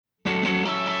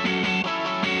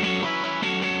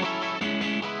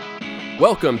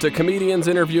Welcome to Comedians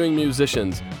Interviewing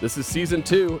Musicians. This is Season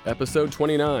 2, Episode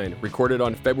 29, recorded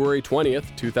on February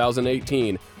 20th,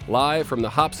 2018, live from the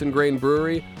Hops and Grain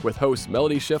Brewery with hosts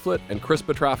Melody Shiflett and Chris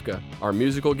Petrovka. Our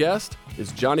musical guest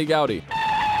is Johnny Gowdy.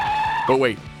 But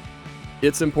wait,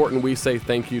 it's important we say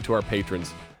thank you to our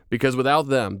patrons, because without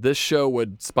them, this show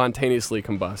would spontaneously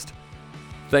combust.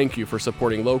 Thank you for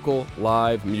supporting local,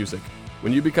 live music.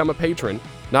 When you become a patron,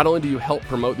 not only do you help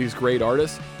promote these great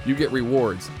artists, you get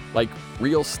rewards, like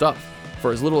real stuff.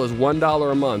 For as little as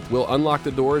 $1 a month, we'll unlock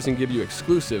the doors and give you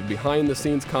exclusive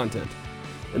behind-the-scenes content.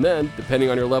 And then, depending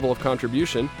on your level of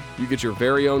contribution, you get your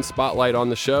very own spotlight on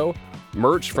the show,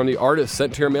 merch from the artists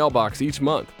sent to your mailbox each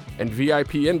month, and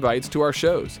VIP invites to our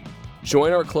shows.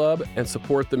 Join our club and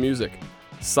support the music.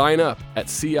 Sign up at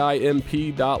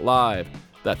CIMP.live.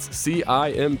 That's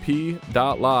CIMP.live.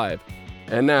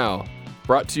 And now,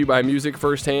 brought to you by Music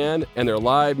Firsthand and their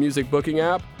live music booking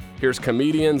app, here's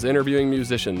Comedians Interviewing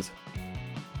Musicians.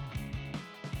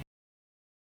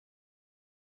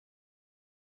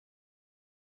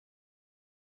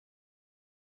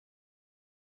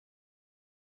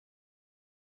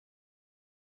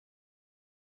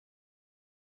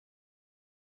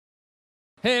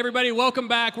 Hey everybody, welcome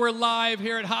back. We're live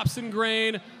here at Hops and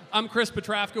Grain. I'm Chris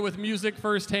Petrovka with Music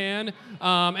Firsthand,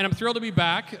 and I'm thrilled to be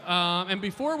back. And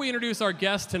before we introduce our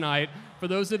guest tonight, for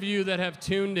those of you that have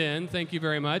tuned in, thank you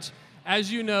very much.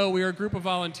 As you know, we are a group of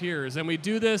volunteers, and we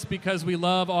do this because we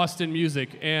love Austin music,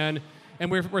 and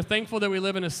we're thankful that we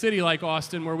live in a city like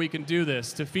Austin where we can do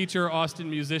this, to feature Austin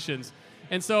musicians.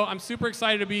 And so I'm super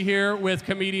excited to be here with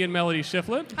comedian Melody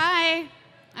Shiflett. Hi,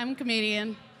 I'm a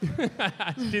comedian.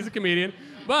 She's a comedian.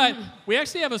 But we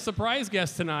actually have a surprise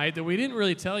guest tonight that we didn't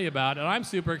really tell you about, and I'm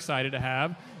super excited to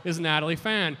have, is Natalie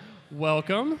Fan.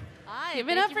 Welcome. Hi, give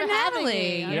it up for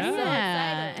Natalie. Yeah. So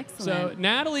excited. Excellent. So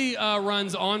Natalie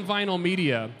runs On Vinyl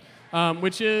Media,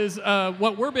 which is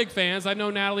what we're big fans. I've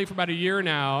known Natalie for about a year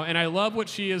now, and I love what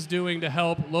she is doing to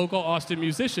help local Austin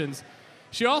musicians.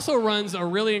 She also runs a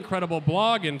really incredible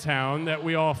blog in town that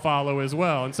we all follow as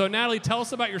well. And so Natalie, tell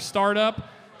us about your startup.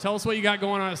 Tell us what you got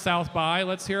going on at South by.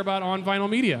 Let's hear about On Vinyl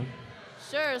Media.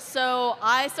 Sure. So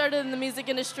I started in the music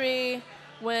industry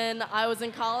when I was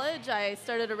in college. I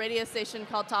started a radio station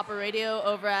called Topper Radio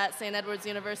over at St. Edward's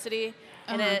University.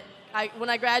 And when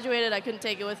I graduated, I couldn't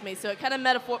take it with me. So it kind of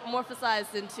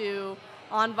metamorphosized into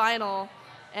On Vinyl.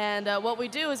 And what we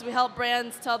do is we help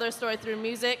brands tell their story through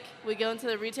music. We go into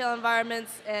the retail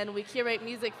environments and we curate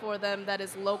music for them that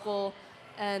is local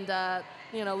and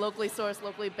locally sourced,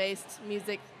 locally based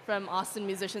music from Austin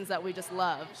musicians that we just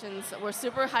love. And we're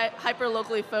super hyper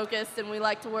locally focused, and we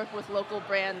like to work with local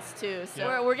brands too.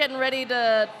 So we're getting ready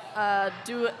to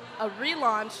do a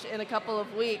relaunch in a couple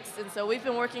of weeks, and so we've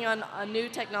been working on a new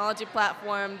technology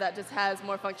platform that just has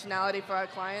more functionality for our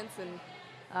clients,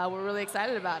 and we're really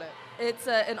excited about it. It's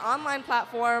an online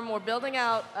platform. We're building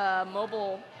out a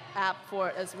mobile app for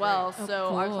it as well, so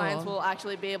cool. Our clients will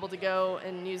actually be able to go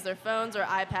and use their phones or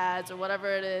iPads or whatever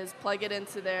it is, plug it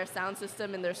into their sound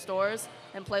system in their stores,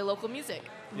 and play local music.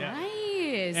 Yeah.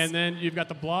 Nice. And then you've got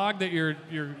the blog that you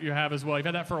have as well. You've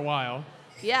had that for a while.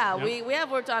 Yeah, Yep. we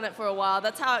have worked on it for a while.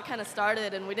 That's how it kind of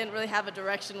started, and we didn't really have a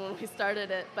direction when we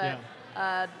started it, but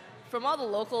from all the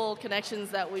local connections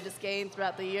that we just gained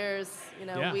throughout the years,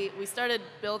 we started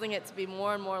building it to be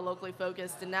more and more locally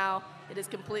focused, and now it is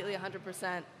completely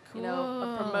 100%.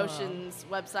 A promotions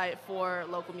website for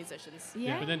local musicians.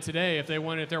 Yeah. But then today, if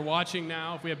they're watching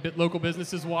now, if we have local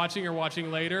businesses watching or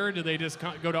watching later, do they just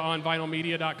go to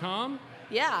onvinylmedia.com?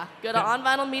 Yeah, go to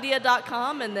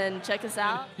onvinylmedia.com and then check us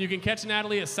out. You can catch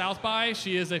Natalie at South by.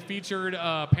 She is a featured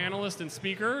panelist and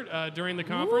speaker during the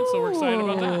conference, so we're excited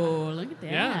about that. Oh, look at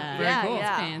that. Yeah, very cool.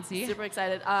 Yeah. Fancy. Super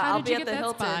excited. How I'll did be you at get the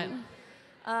that Hilton.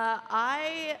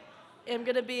 I am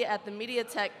going to be at the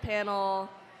MediaTek panel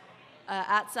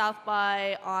at South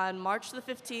by on March the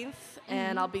 15th,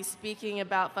 and I'll be speaking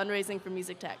about fundraising for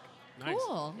music tech. Nice.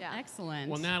 Cool. Yeah. Excellent.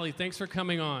 Well, Natalie, thanks for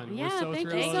coming on. Yeah, we're so thank you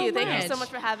thrilled. so Thank you much. so much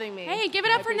for having me. Hey, give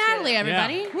it I up for appreciate Natalie, it.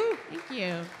 everybody. Yeah. Woo. Thank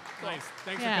you. Nice.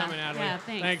 Thanks Yeah. for coming, Natalie. Yeah,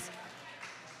 thanks.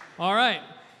 All right.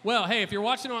 Well, hey, if you're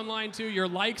watching online too, your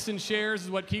likes and shares is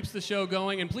what keeps the show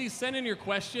going. And please send in your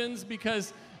questions,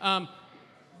 because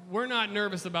we're not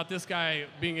nervous about this guy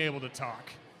being able to talk,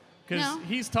 because No.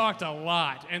 he's talked a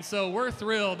lot. And so we're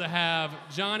thrilled to have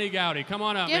Johnny Gowdy. Come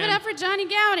on up, Give man. it up for Johnny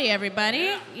Gowdy,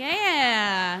 everybody.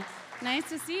 Yeah. Nice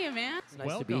to see you, man. It's nice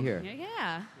Welcome. to be here.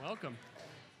 Yeah. Welcome.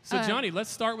 So, Johnny,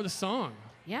 let's start with a song.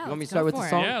 Yeah. want me let's to start go with the for it.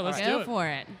 song? Yeah, let's do Go it. for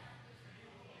it.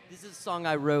 This is a song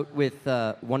I wrote with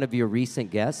one of your recent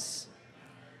guests,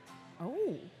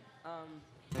 Oh.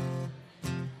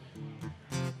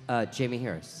 Jamie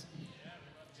Harris.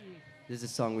 This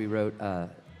is a song we wrote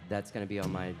that's going to be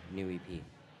on my new E EP.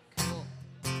 Cool.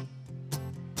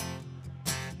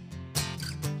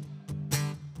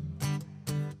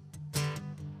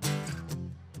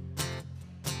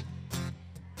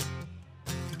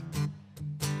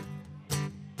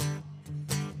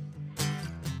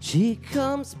 She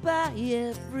comes by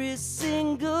every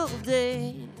single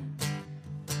day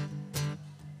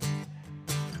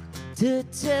to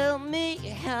tell me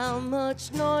how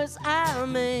much noise I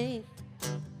make.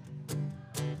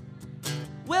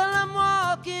 Well, I'm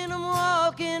walking,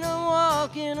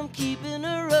 I'm keeping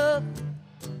her up.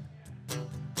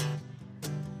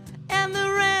 And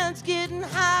the rent's getting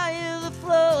higher, the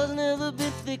floor's never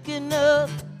been thick enough.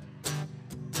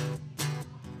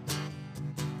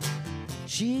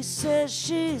 She says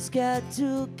she's got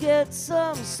to get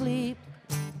some sleep.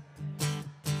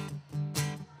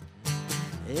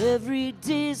 Every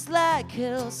day's like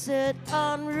hell, set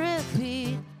on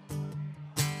repeat.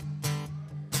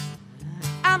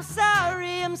 I'm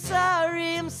sorry,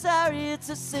 it's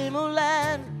the same old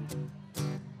line.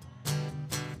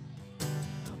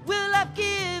 Well, I've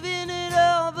given it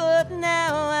all, but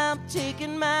now I'm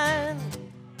taking mine.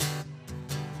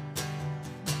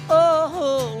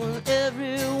 Oh,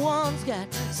 everyone's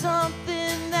got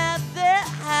something that they're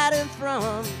hiding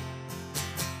from.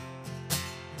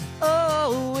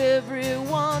 Oh,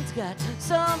 everyone's got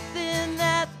something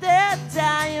that they're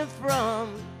dying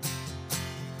from.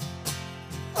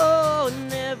 Oh,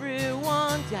 and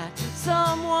everyone's got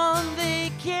someone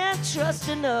they can't trust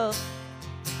enough.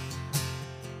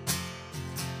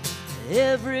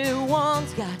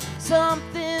 Everyone's got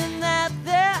something that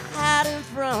they're hiding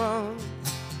from.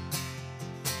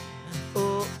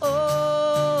 Oh,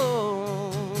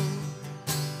 oh.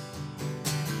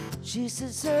 She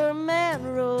says her man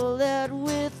rolled out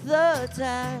with the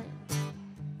tide.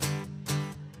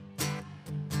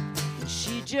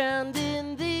 She drowned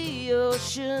in the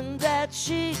ocean that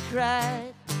she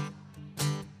cried.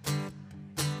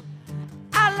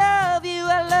 I love you,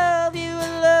 I love you,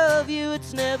 I love you,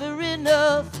 it's never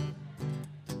enough.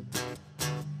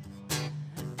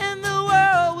 And the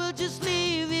world will just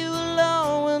leave you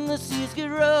alone when the seas get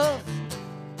rough.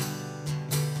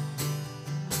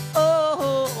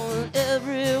 Oh,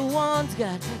 everyone's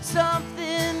got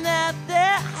something that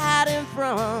they're hiding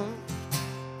from.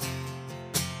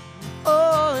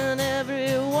 Oh, and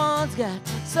everyone's got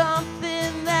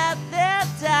something that they're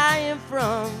dying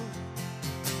from.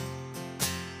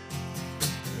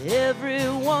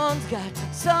 Everyone's got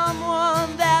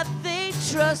someone that they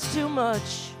trust too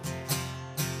much.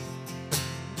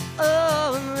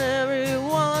 Oh, and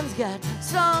everyone's got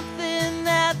something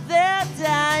that they're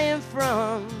dying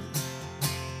from.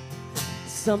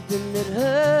 Something that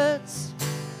hurts,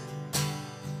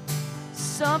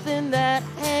 something that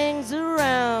hangs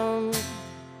around.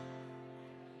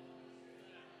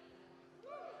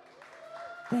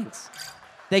 Thanks.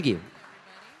 Thank you.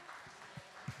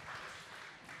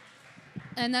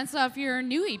 And that's off your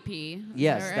new EP.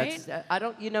 Yes, is that right? that's. I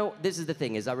don't. You know, this is the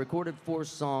thing: is I recorded 4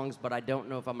 songs, but I don't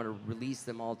know if I'm going to release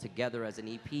them all together as an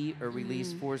EP or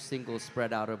release 4 singles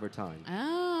spread out over time.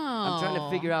 Oh. I'm trying to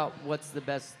figure out what's the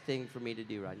best thing for me to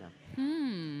do right now.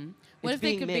 What it's if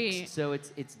being it could mixed, be? so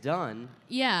it's done.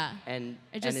 Yeah. And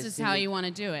It just and is it's how in the- you want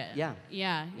to do it. Yeah.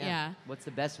 Yeah. What's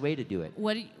the best way to do it?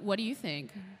 What do you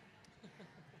think?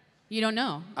 You don't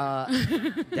know.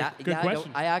 I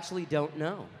actually don't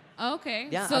know. Okay.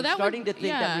 Yeah, so I'm that starting would, to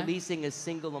think that yeah. releasing a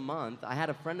single a month. I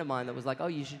had a friend of mine that was like, "Oh,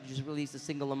 you should just release a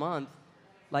single a month,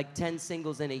 like 10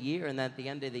 singles in a year, and then at the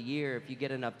end of the year, if you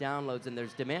get enough downloads and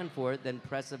there's demand for it, then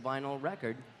press a vinyl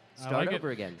record, start like it.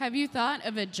 over again." Have you thought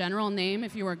of a general name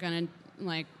if you were gonna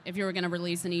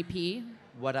release an EP?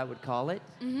 What I would call it?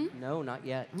 No, not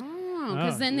yet. Oh,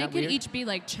 because then they Isn't that could weird? each be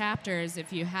like chapters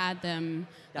if you had them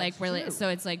That's really. true. So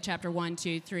it's like chapter 1,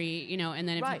 2, 3, you know, and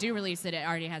then if Right. you do release it, it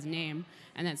already has a name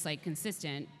and that's like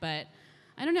consistent. But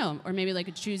I don't know, or maybe like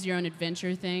a choose your own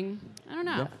adventure thing. I don't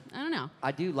know. Yeah. I don't know.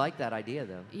 I do like that idea,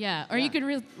 though. Yeah, or Yeah. you could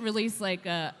release like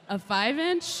a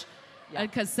 5-inch, Yeah. a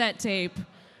cassette tape,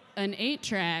 an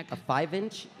 8-track. A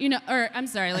 5-inch? You know, or I'm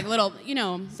sorry, like a little, you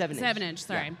know, 7-inch.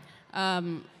 sorry.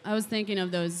 I was thinking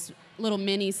of those little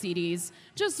mini CDs,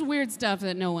 just weird stuff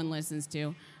that no one listens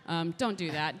to. Don't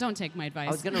do that. Don't take my advice.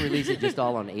 I was going to release it just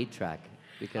all on 8-track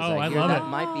because Oh, I I hear love that it.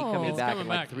 might be coming It's back coming in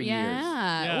like back. 3 yeah. years.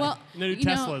 Yeah. Well, The new you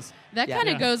know, Teslas. that Yeah. kind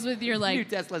of Yeah. goes with your New like.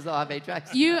 Teslas all have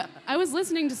 8-tracks. I was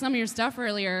listening to some of your stuff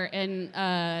earlier, and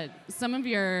some of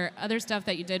your other stuff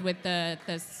that you did with the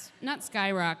not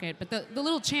Skyrocket, but the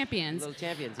Little Champions. Little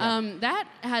Champions, yeah. That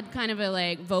had kind of a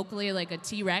like vocally like a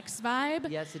T-Rex vibe.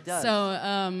 Yes, it does. So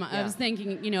I was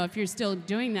thinking, if you're still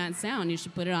doing that sound, you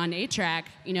should put it on 8-track,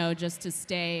 just to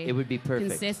stay. It would be perfect.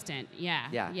 Consistent. Yeah.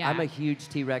 Yeah. I'm a huge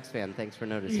T-Rex fan. Thanks for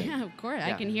noticing. Yeah, of course. I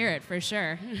Yeah. can hear it for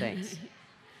sure. Thanks.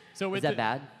 So with Is that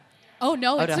bad? Oh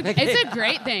no, Oh, it's, no, a, okay. it's a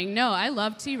great thing. No, I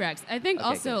love T-Rex. I think Okay,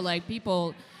 also good. like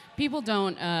people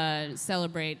don't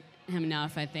celebrate him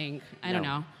enough. I think I don't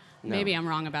No. know. No. Maybe I'm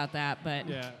wrong about that, but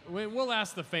Yeah, we'll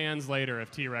ask the fans later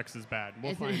if T-Rex is bad.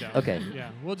 We'll find out. Okay.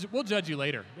 Yeah, we'll judge you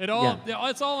later. It's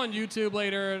all on YouTube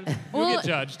later. You'll well, get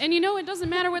judged. and it doesn't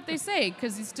matter what they say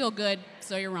because he's still good.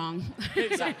 So you're wrong.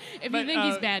 if But, you think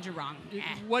he's bad, you're wrong.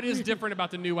 What is different about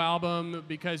the new album?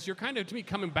 Because you're kind of, to me,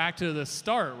 coming back to the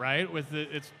start, right?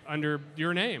 It's under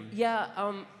your name. Yeah.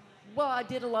 Well, I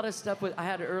did a lot of stuff I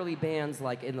had early bands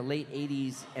like in the late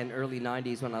 80s and early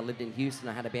 90s when I lived in Houston.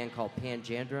 I had a band called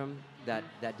Panjandrum that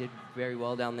did very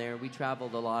well down there. We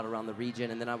traveled a lot around the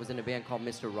region, and then I was in a band called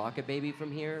Mr. Rocket Baby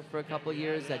from here for a couple of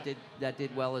years that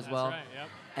did well as well. That's right,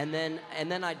 yep.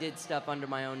 And then I did stuff under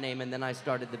my own name, and then I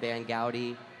started the band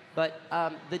Gaudi. But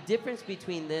the difference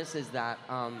between this is that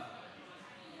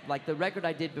like the record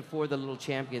I did before the Little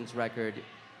Champions record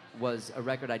was a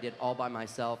record I did all by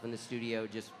myself in the studio,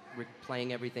 just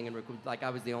playing everything and like I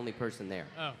was the only person there.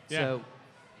 Oh, yeah. So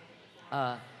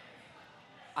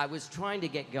I was trying to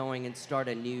get going and start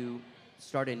a new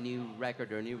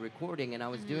record or a new recording, and I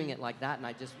was doing it like that,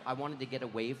 and I wanted to get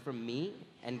away from me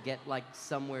and get like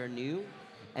somewhere new.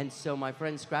 And so my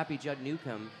friend Scrappy Judd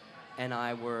Newcomb and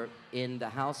I were in the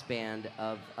house band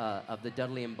of the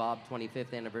Dudley and Bob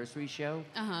 25th anniversary show.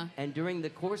 Uh-huh. And during the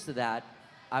course of that,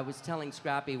 I was telling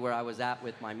Scrappy where I was at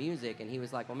with my music, and he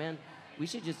was like, well, man, we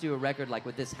should just do a record like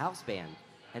with this house band.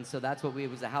 And so that's what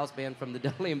it was a house band from the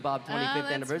Dudley and Bob 25th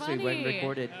that's anniversary. We went and funny.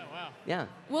 recorded. Oh, wow. Yeah.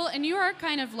 Well, and you are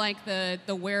kind of like the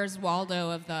Where's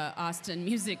Waldo of the Austin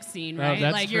music scene, Oh, right?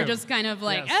 that's like you're true. just kind of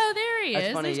like, Yes. oh, there he That's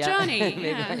is. funny, There's yeah. Johnny. Maybe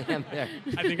Yeah. I am there.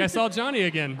 I think I saw Johnny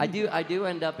again. I do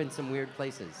end up in some weird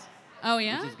places. Oh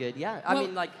yeah. Which is good, yeah. I Well-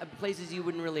 mean, like places you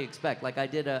wouldn't really expect. Like I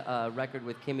did a record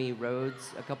with Kimmy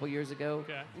Rhodes a couple years ago,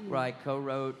 Okay. where I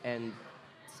co-wrote and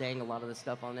sang a lot of the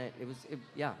stuff on it.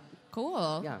 Yeah.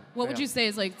 Cool. Yeah, What would yeah. you say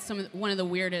is like one of the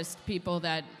weirdest people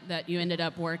that you ended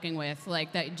up working with,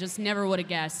 like that you just never would have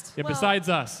guessed? Yeah, besides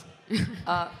us.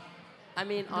 I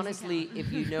mean, honestly,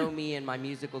 if you know me and my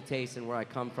musical taste and where I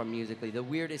come from musically, the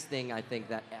weirdest thing I think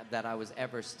that I was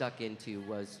ever stuck into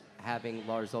was having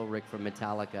Lars Ulrich from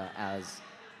Metallica as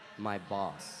my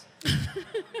boss.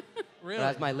 Really? Or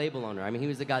as my label owner. I mean, he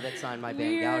was the guy that signed my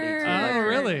band Gaudi. Weird. to a Oh, record.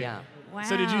 really? Yeah. Wow.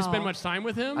 So did you spend much time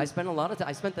with him? I spent a lot of time.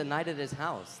 I spent the night at his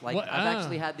house. Like What? I've Ah.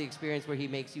 actually had the experience where he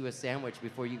makes you a sandwich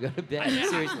before you go to bed.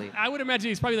 Seriously. I would imagine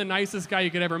he's probably the nicest guy you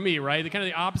could ever meet, right? The kind of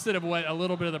the opposite of what a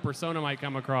little bit of the persona might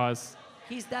come across.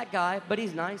 He's that guy, but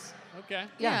he's nice. Okay.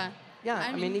 Yeah. Yeah. I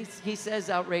I mean, mean- he says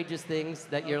outrageous things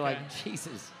that you're Okay. like,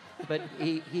 Jesus. But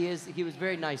he was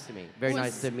very nice to me. Very Was-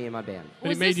 nice to me and my band. But he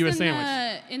Was made this you a in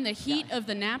sandwich. in the heat of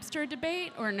the Napster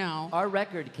debate, or no? Our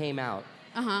record came out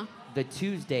Uh-huh. the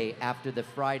Tuesday after the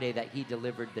Friday that he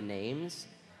delivered the names.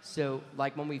 So,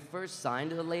 like, when we first signed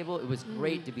to the label, it was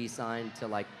great to be signed to,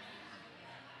 like,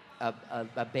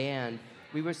 a band.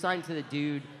 We were signed to the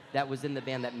dude that was in the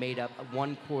band that made up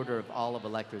 1/4 of all of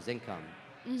Elektra's income.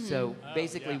 So,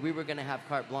 basically, we were going to have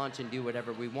carte blanche and do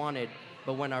whatever we wanted.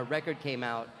 But when our record came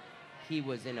out, he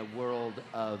was in a world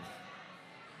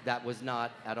that was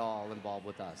not at all involved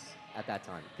with us at that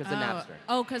time because of Napster.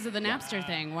 Oh, because of the Napster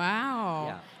thing. Wow.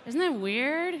 Yeah. Isn't that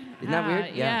weird? Isn't that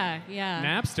weird? Yeah. Yeah.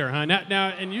 Yeah. Napster, huh? Now,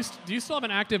 and do you still have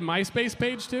an active MySpace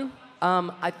page too?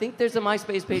 I think there's a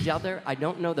MySpace page out there. I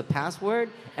don't know the password,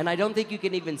 and I don't think you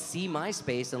can even see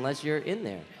MySpace unless you're in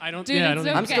there. I don't. Dude, yeah, I it's don't.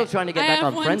 okay. I'm still trying to get I back have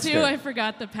on one Friendster. too. I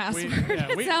forgot the password. yeah,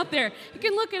 It's out there. You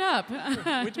can look it up.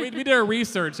 we did our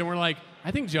research and we're like,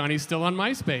 I think Johnny's still on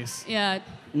MySpace. Yeah.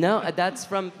 No, that's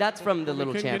from the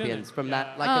Little couldn't get in Champions. it. From Yeah.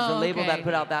 that, like, 'cause the Oh, label okay. that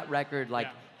put out that record, like,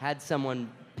 Yeah. had someone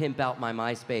pimp out my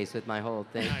MySpace with my whole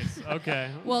thing. Nice.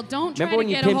 Okay. Well, don't try Remember when to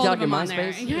you get a pimped hold out of your him on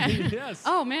there. MySpace? Yeah. Yes.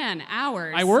 Oh man,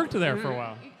 hours. I worked there for a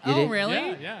while. You Oh did?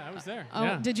 really? Yeah, I was there. Oh,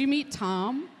 yeah. did you meet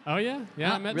Tom? Oh yeah,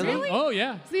 I met really? Tom. Oh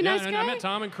yeah. Is he a yeah, nice and I guy? met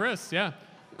Tom and Chris. Yeah.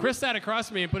 Chris sat across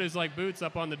from me and put his like boots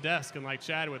up on the desk and like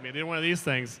chatted with me. They did one of these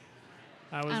things.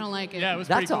 I don't like it. Yeah, it was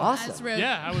That's pretty cool. awesome. That's rude.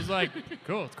 Yeah, I was like,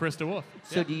 cool. It's Chris DeWolf.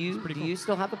 So Yeah, do you it's pretty do cool. you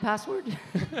still have a password?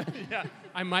 Yeah,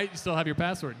 I might still have your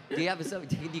password. Do you have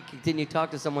can you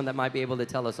talk to someone that might be able to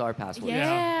tell us our password?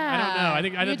 Yeah. I don't know. I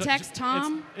think I You don't- text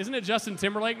Tom? Isn't it Justin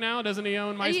Timberlake now? Doesn't he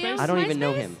own MySpace? I don't even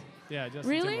know MySpace? him. Yeah, Justin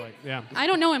Really? Timberlake. Yeah. I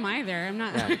don't know him either. I'm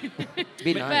not. Yeah.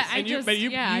 Be nice. I just, you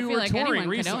yeah, I feel were like touring anyone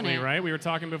could own recently, it. right? We were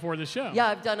talking before the show. Yeah,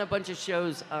 I've done a bunch of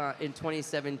shows in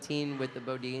 2017 with the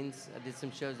Bodines. I did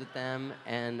some shows with them,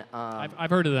 and I've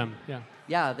heard of them. Yeah.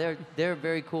 yeah, they're a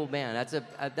very cool band.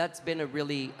 That's been a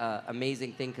really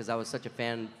amazing thing because I was such a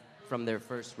fan from their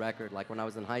first record, like when I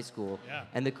was in high school. Yeah.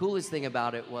 And the coolest thing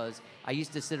about it was I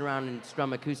used to sit around and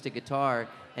strum acoustic guitar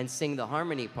and sing the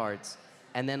harmony parts.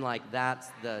 And then, like, that's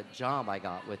the job I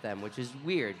got with them, which is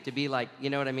weird to be like, you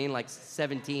know what I mean? Like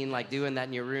 17, like doing that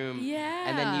in your room. Yeah.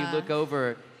 And then you look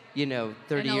over, 30 And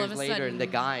all years of a later, and the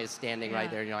sudden- guy is standing right Yeah.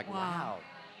 there, and you're like, Wow. wow,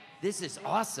 this is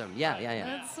awesome. Yeah.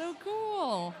 That's so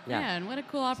cool. Yeah. Man, what a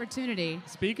cool opportunity.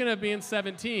 Speaking of being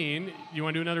 17, you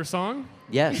want to do another song?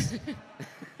 Yes.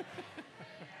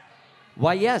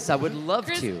 Why, yes, I would love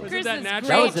Chris, to. Was it Chris's that natural?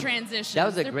 great That was a- transition. that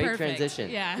was a They're great perfect. transition.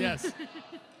 Yeah. Yes.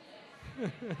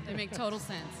 They make total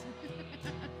sense.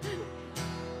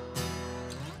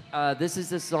 This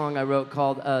is a song I wrote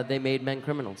called They Made Men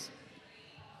Criminals.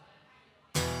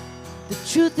 The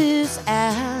truth is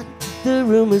out, the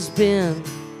rumor's been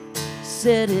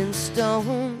set in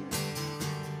stone.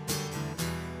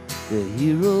 The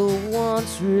hero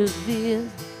once revered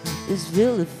is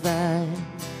vilified.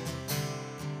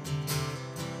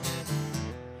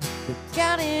 The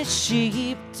county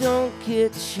sheep don't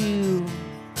get you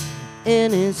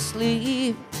any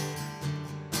sleep.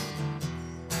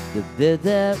 The bed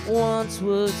that once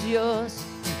was yours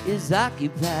is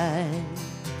occupied.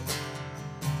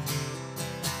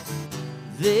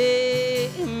 They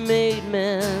made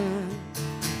men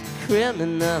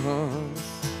criminals.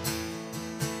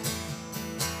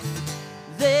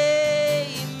 They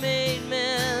made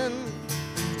men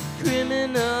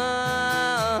criminals.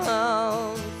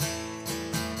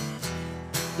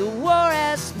 The war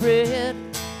has spread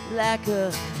like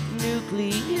a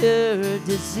nuclear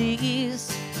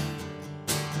disease.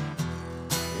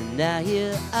 And now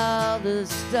here all the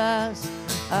stars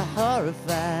are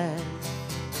horrified.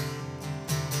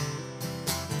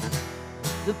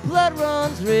 The blood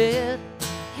runs red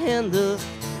and the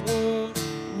wound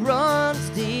runs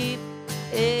deep.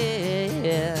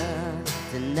 Yeah.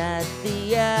 Tonight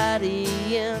the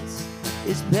audience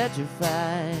is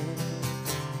petrified.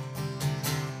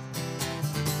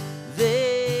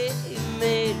 They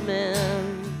made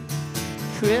men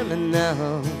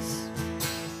criminals.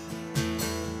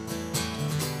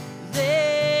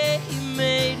 They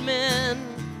made men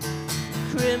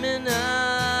criminals.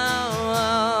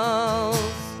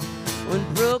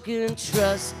 When broken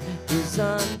trust is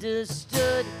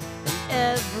understood and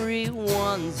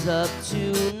everyone's up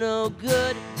to no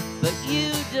good, but you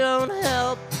don't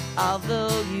help,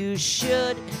 although you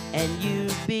should, and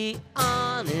you'd be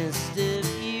honest if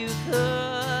you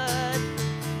could.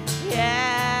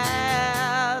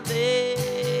 Yeah,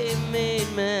 they made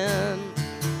men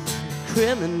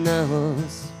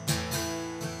criminals.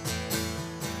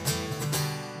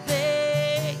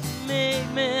 They made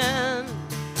men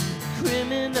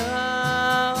criminals.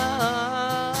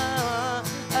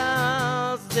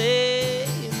 They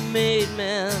made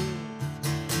men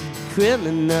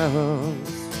criminals.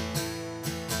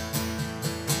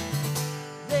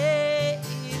 They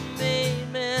made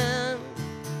men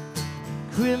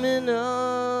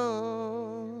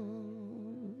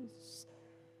criminals.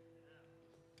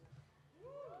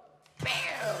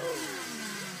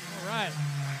 All right.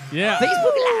 Yeah.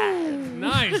 Facebook Live.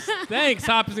 Nice. Thanks,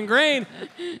 Hops and Grain.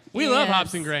 We love Yes.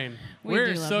 Hops and Grain. We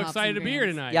We're do love so Hops excited and to be here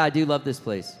Grains. tonight. Yeah, I do love this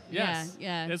place. Yes.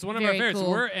 Yeah. It's one of Very our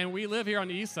favorites. cool. We live here on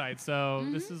the east side, so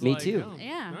this is Me like, too. oh,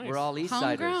 Yeah. nice. We're all East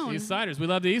Siders. Homegrown. East Siders. We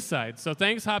love the East Side. So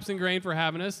thanks, Hops and Grain, for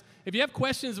having us. If you have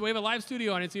questions, we have a live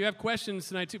studio on it. So if you have questions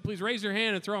tonight, too, please raise your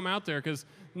hand and throw them out there because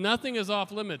nothing is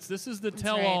off limits. This is the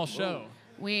tell-all right. show.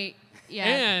 Yeah.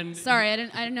 And- sorry, I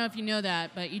didn't know if you know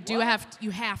that, but you do have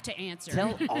to answer.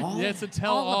 Tell all. Yeah, it's a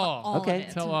tell-all. All of Okay.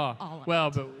 it. Tell-all. All of Well,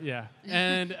 it. but yeah.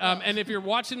 And if you're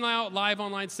watching now live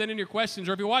online, send in your questions.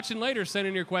 Or if you're watching later, send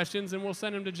in your questions, and we'll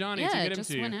send them to Johnny to Yeah, get them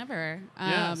just to you. whenever.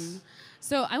 Yes.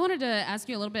 So I wanted to ask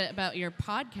you a little bit about your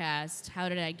podcast. How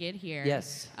did I get here?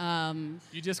 Yes.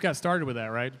 You just got started with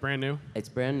that, right? Brand new? It's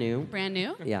brand new. Brand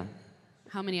new? Yeah.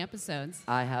 How many episodes?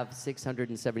 I have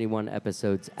 671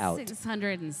 episodes out.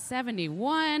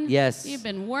 671. Yes. You've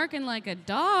been working like a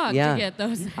dog Yeah. to get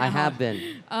those out. I have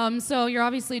been. So you're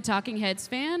obviously a Talking Heads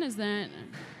fan. Is that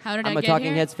how did I I'm a get Talking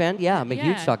here? Heads fan. Yeah, I'm a huge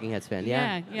Yeah. Talking Heads fan.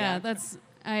 Yeah. Yeah. That's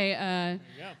I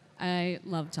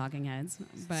love Talking Heads,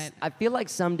 but I feel like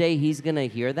someday he's gonna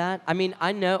hear that. I mean,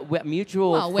 I know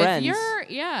mutual well, friends. with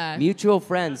your Mutual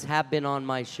friends have been on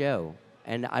my show.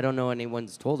 and I don't know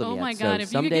anyone's told him Oh yet. my so God! If you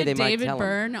could someday they get might David tell him.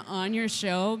 Byrne on your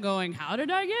show, going, "How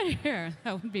did I get here?"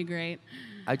 That would be great.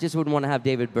 I just wouldn't want to have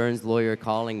David Byrne's lawyer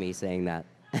calling me saying that.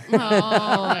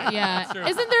 Oh yeah.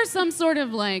 Isn't there some sort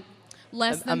of like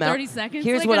less than Amount- 30 seconds?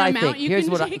 Here's like what an I amount think. you Here's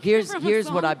can what I, take here's from a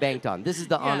here's what song? I banked on. This is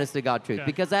the honest to God truth Okay.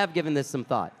 because I have given this some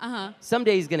thought. Uh-huh.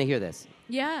 Someday he's going to hear this.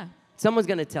 Yeah, Someone's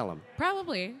going to tell him.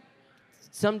 probably.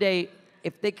 Someday,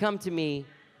 if they come to me,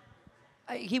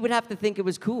 he would have to think it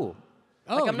was cool.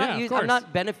 Oh, like I'm not yeah, of I'm course.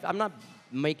 not I'm not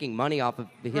making money off of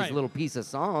his Right. little piece of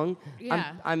song.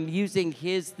 Yeah. I'm using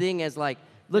his thing as like,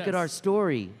 look at Yes. our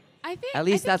story. I think At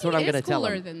least I think that's what he I'm gonna is tell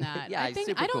cooler him. than that. Yeah, I he's think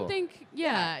super I don't cool. think.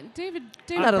 Yeah, David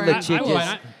Not a Byrne. legit I would.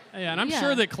 just- Yeah, and I'm Yeah.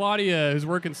 sure that Claudia, who's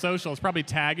working social, is probably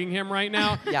tagging him right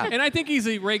now. Yeah. And I think he's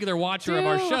a regular watcher of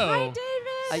our Dude, show. Hi,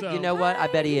 David. So- You know what? I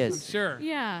bet he is. Sure.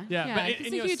 Yeah, Yeah, but he's and, a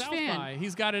you know, huge South fan. by,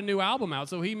 he's got a new album out,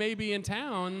 so he may be in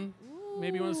town.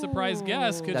 Maybe one of the surprise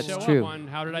guests could That's show true. up on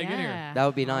How Did I Get Here? Yeah. That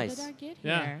would be How nice. did I get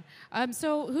Yeah. here?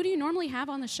 So who do you normally have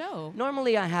on the show?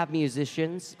 Normally, I have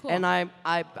musicians, Cool. and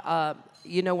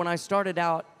you know, when I started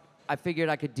out, I figured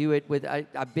I could do it with.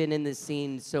 I've been in this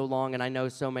scene so long, and I know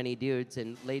so many dudes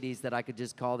and ladies that I could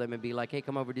just call them and be like, "Hey,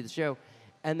 come over to the show,"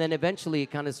 and then eventually it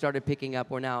kind of started picking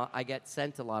up. Where now I get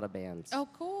sent a lot of bands. Oh,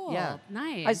 cool. Yeah.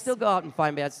 Nice. I still go out and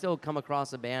find bands. I still come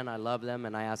across a band, I love them,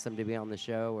 and I ask them to be on the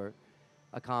show or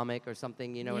a comic or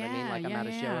something. You know what I mean? Yeah, Like I'm yeah, at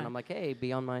a show yeah. and I'm like, "Hey,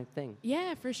 be on my thing."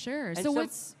 Yeah, for sure. And So some-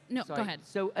 what's no? Sorry. Go ahead.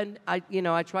 So, and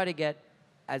I try to get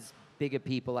as big a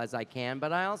people as I can,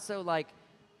 but I also like,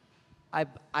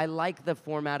 I like the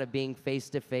format of being face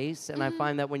to face, and Mm-hmm. I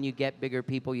find that when you get bigger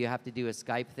people, you have to do a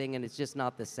Skype thing, and it's just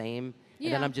not the same.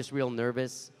 And then Yeah. I'm just real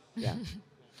nervous. Yeah.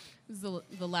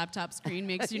 The laptop screen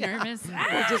makes you Yeah. nervous.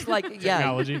 Or just like, yeah.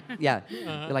 Technology. Yeah.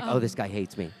 You're like, oh, this guy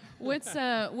hates me. What's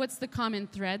the common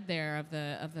thread there of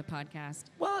the podcast?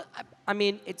 Well, I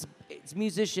mean, it's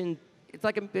musician. It's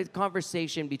like a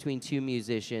conversation between two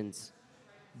musicians,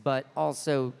 but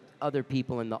also other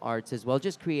people in the arts as well.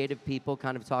 Just creative people,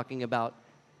 kind of talking about,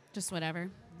 Just whatever.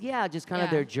 yeah, just kind of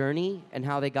Yeah. their journey and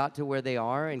how they got to where they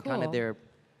are, and kind Cool. of their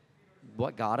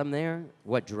what got them there,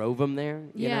 what drove them there.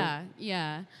 You know? Yeah,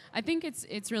 yeah. I think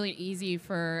it's really easy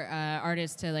for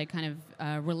artists to like kind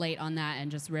of relate on that and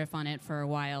just riff on it for a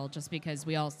while, just because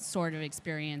we all sort of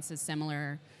experience a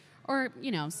similar, or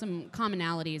you know, some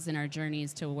commonalities in our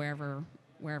journeys to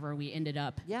wherever we ended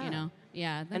up. Yeah. You know.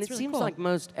 Yeah. That's And it really seems cool. like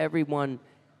most everyone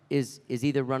is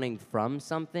either running from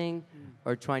something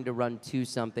or trying to run to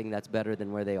something that's better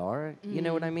than where they are. You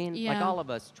know what I mean? Like Yeah. all of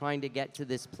us trying to get to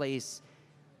this place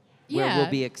where Yeah.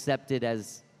 we'll be accepted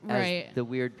as Right. the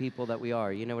weird people that we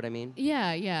are. You know what I mean?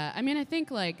 Yeah, yeah. I mean, I think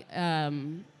like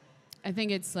I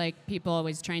think it's like people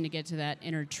always trying to get to that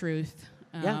inner truth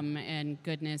Yeah. and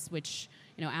goodness, which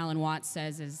you know Alan Watts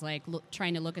says is like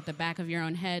trying to look at the back of your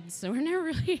own head. So we're never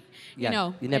really, Yeah, you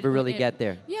know, you never really get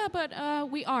there. Yeah, but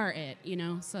we are it, you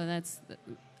know. So that's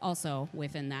also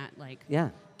within that, like, Yeah,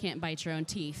 can't bite your own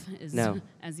teeth, is No.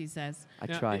 as he says. I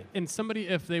Now, try. And somebody,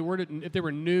 if they were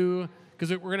new, because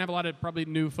we're gonna have a lot of probably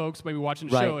new folks maybe watching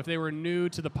the Right. show. If they were new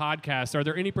to the podcast, are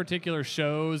there any particular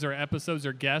shows or episodes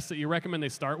or guests that you recommend they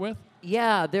start with?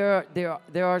 Yeah, there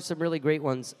are some really great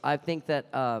ones. I think that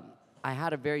I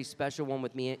had a very special one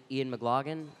with me, Ian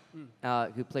McLaughlin,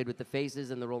 who played with the Faces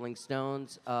and the Rolling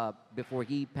Stones before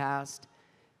he passed.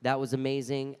 That was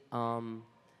amazing.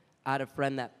 I had a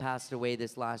friend that passed away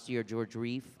this last year, George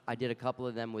Reef. I did a couple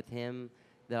of them with him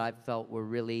that I felt were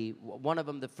really, one of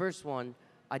them, the first one,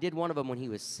 I did one of them when he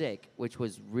was sick, which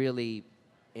was really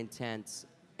intense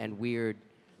and weird,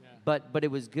 but it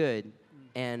was good.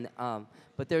 And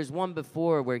but there's one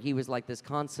before where he was like this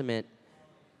consummate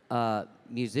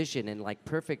musician and like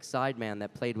perfect sideman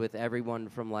that played with everyone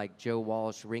from like Joe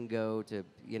Walsh, Ringo to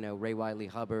Ray Wiley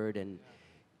Hubbard and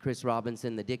Chris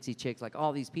Robinson, the Dixie Chicks, like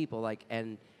all these people, like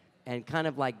and kind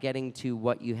of like getting to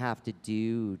what you have to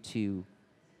do to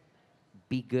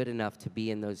be good enough to be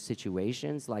in those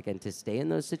situations, like and to stay in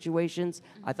those situations.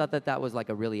 I thought that was like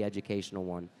a really educational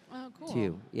one. Oh, cool.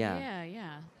 Too, yeah. Yeah,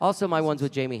 yeah. Also, my ones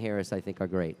with Jamie Harris, I think, are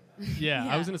great. Yeah,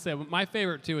 Yeah. I was gonna say my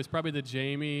favorite too is probably the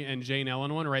Jamie and Jane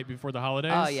Ellen one right before the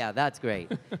holidays. Oh yeah, that's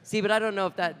great. See, but I don't know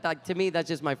if that, like, to me, that's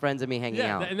just my friends and me hanging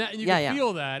Yeah, out. and you yeah, can yeah.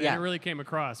 feel that, Yeah. and it really came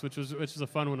across, which was a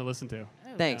fun one to listen to.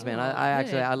 Thanks, man. Cool. I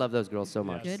actually Good. I love those girls so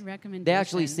much. Good recommendations. They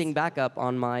actually sing backup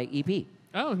on my EP.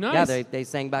 Oh, nice. Yeah, they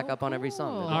sang backup on every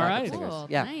song. They're the Cool. All backup right. singers. Cool.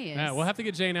 Yeah. Nice. Yeah, we'll have to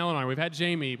get Jane Ellen on. We've had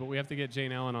Jamie, but we have to get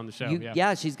Jane Ellen on the show.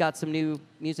 Yeah, she's got some new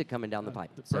music coming down the pipe.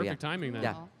 So, Perfect yeah. timing then.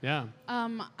 Yeah. Yeah.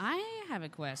 I have a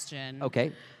question.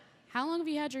 Okay. How long have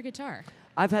you had your guitar?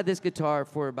 I've had this guitar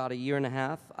for about a year and a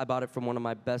half. I bought it from one of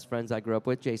my best friends I grew up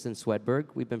with, Jason Swedberg.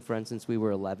 We've been friends since we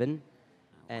were 11.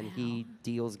 and he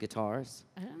deals guitars.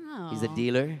 I don't know. He's a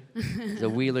dealer. He's a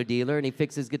wheeler dealer, and he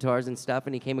fixes guitars and stuff.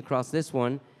 And he came across this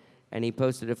one, and he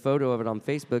posted a photo of it on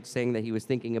Facebook saying that he was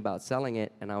thinking about selling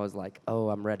it. And I was like, oh,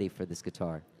 I'm ready for this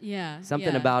guitar. Yeah.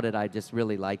 Something about it, I just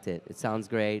really liked it. It sounds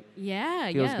great.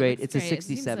 Yeah, Feels yeah. great. Looks It's a great. It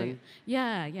seems 67. like-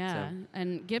 yeah.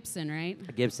 And Gibson, right?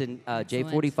 A Gibson Excellent.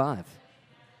 J45,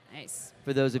 Nice.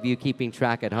 for those of you keeping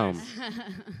track at home.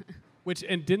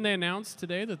 And didn't they announce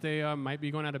today that they might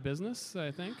be going out of business?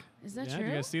 I think. Is that yeah, true? Did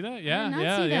you guys see that? I Yeah, did not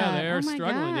yeah, see yeah. that. They are Oh my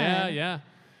struggling. God. Yeah, yeah.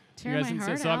 Tear You guys my didn't see-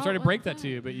 heart so I'm out. sorry to What break the that to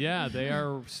you, but yeah, they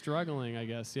are struggling, I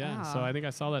guess. Yeah. So Wow. I think I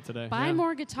saw that today. Buy yeah.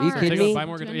 more guitars. kidding Take me? a- buy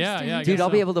more Do you guitar- yeah, understand? yeah, I Dude, guess I'll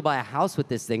so. be able to buy a house with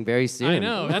this thing very soon. I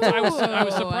know. That's I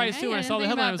was surprised Hey, too when I saw the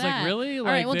didn't think headline. I about was like, that. really? All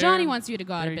Like right. Well, they're- Johnny wants you to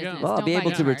go out there of you go. business. Well, I'll Don't be buy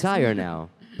able to guitars. retire now.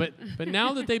 But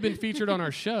now that they've been featured on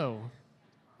our show,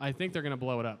 I think they're going to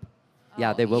blow it up.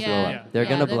 Yeah, they will blow Yeah. up. Yeah. They're Yeah,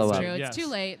 going to blow that's up. true. It's Yes. too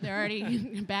late. They're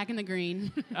already back in the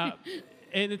green.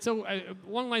 And it's so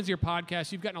along the lines of your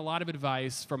podcast, you've gotten a lot of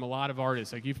advice from a lot of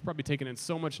artists. Like you've probably taken in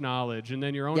so much knowledge, and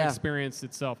then your own Yeah. experience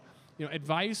itself.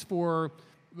 Advice for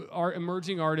our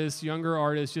emerging artists, younger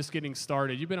artists, just getting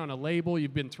started. You've been on a label.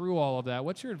 You've been through all of that.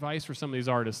 What's your advice for some of these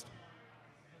artists?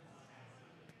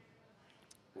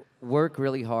 Work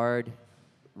really hard.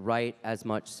 Write as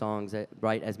many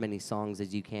songs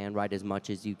as you can. Write as much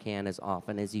as you can, as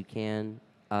often as you can,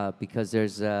 because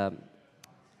there's a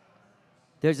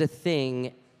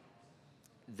thing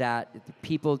that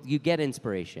you get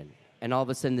inspiration, and all of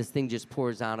a sudden this thing just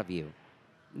pours out of you.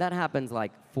 That happens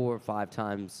like 4 or 5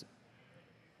 times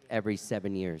every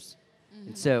 7 years.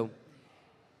 And so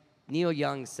Neil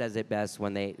Young says it best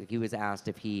when he was asked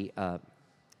if he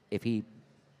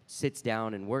sits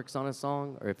down and works on a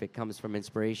song or if it comes from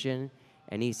inspiration.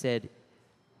 And he said,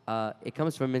 it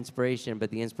comes from inspiration, but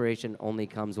the inspiration only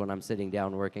comes when I'm sitting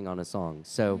down working on a song.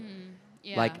 So,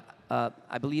 Yeah.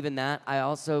 I believe in that. I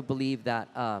also believe that,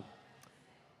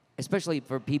 especially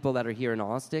for people that are here in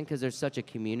Austin, because there's such a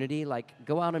community,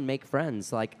 go out and make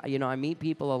friends. I meet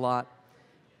people a lot.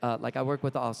 I work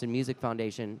with the Austin Music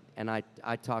Foundation, and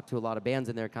I talk to a lot of bands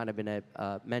in there kind of in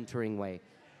a mentoring way.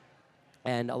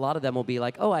 And a lot of them will be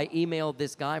like, oh, I emailed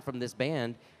this guy from this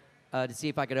band to see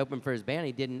if I could open for his band.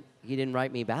 He didn't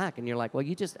write me back. And you're like, well,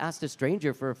 you just asked a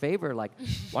stranger for a favor. Why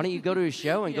don't you go to his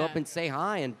show and go Yeah. up and say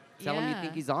hi and tell him you Yeah.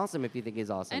 think he's awesome if you think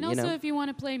he's awesome. And you also, know? if you want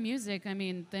to play music, I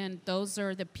mean, then those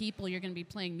are the people you're going to be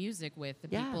playing music with, the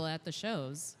Yeah. people at the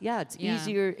shows. Yeah, it's Yeah.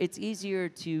 easier. It's easier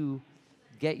to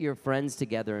get your friends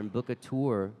together and book a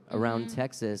tour around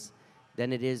Texas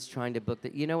than it is trying to book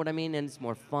you know what I mean? And it's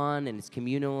more fun and it's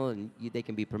communal and they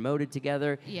can be promoted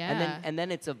together. Yeah. And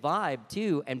then it's a vibe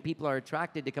too, and people are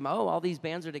attracted to come. Oh, all these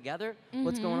bands are together.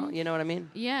 What's going on? You know what I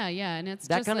mean? Yeah, and it's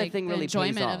That just kind of like thing the really pays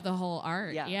enjoyment off. of the whole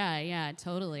art. Yeah. Yeah,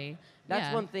 totally. That's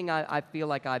yeah. one thing I feel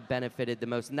like I benefited the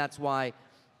most, and that's why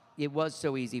it was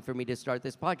so easy for me to start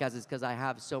this podcast, is because I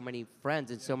have so many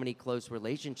friends and so many close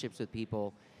relationships with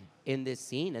people in this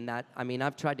scene, and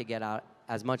I've tried to get out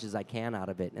as much as I can out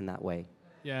of it in that way.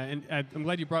 Yeah, and I'm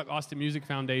glad you brought Austin Music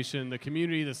Foundation, the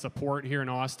community, the support here in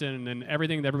Austin, and then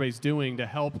everything that everybody's doing to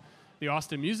help the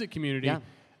Austin music community.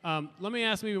 Yeah. Let me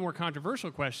ask maybe a more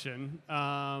controversial question,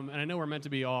 and I know we're meant to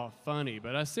be all funny,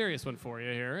 but a serious one for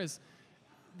you here is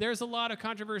there's a lot of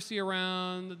controversy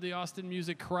around the Austin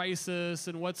music crisis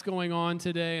and what's going on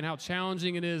today and how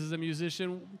challenging it is as a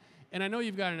musician, and I know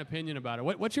you've got an opinion about it.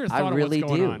 What's your thought really on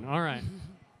what's going do. on? All right.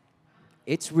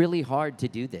 It's really hard to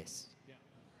do this.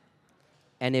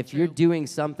 And if you're doing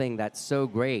something that's so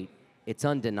great, it's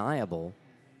undeniable,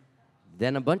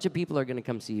 then a bunch of people are going to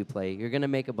come see you play. You're going to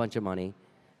make a bunch of money.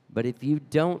 But if you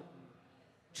don't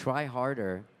try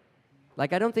harder, I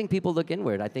don't think people look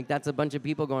inward. I think that's a bunch of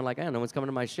people going no one's coming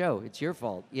to my show. It's your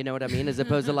fault. You know what I mean? As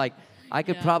opposed to I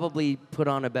could Yeah. probably put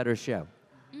on a better show.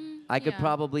 I could yeah.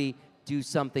 probably do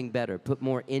something better, put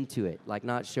more into it,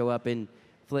 not show up in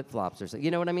flip-flops or something.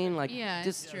 You know what I mean? Yeah,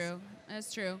 just it's true.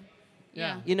 That's true.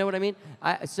 Yeah. Yeah. You know what I mean?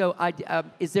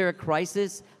 Is there a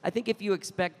crisis? I think if you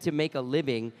expect to make a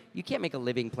living, you can't make a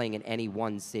living playing in any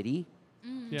one city.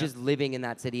 Yeah. Just living in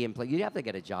that city and play. You have to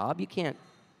get a job. You can't.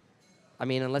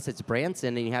 Unless it's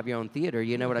Branson and you have your own theater,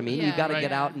 you know what I mean? You Yeah, got to right.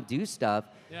 get out and do stuff.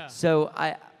 Yeah. So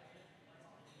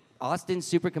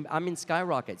Austin's I'm in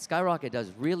Skyrocket. Skyrocket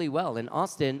does really well, and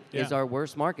Austin is Yeah. our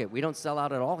worst market. We don't sell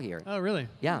out at all here. Oh, really?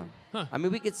 Yeah. Huh.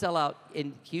 We could sell out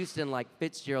in Houston, like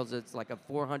Fitzgerald's, it's like a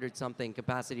 400-something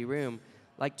capacity room,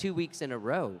 2 weeks in a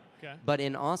row. Okay. But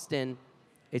in Austin,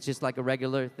 it's just like a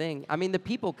regular thing. The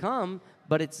people come,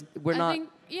 but we're not. I think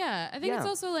it's Yeah.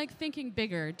 also thinking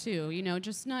bigger too.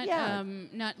 Just not Yeah.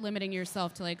 not limiting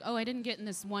yourself to I didn't get in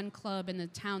this one club in the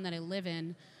town that I live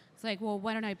in, it's like, well,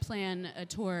 why don't I plan a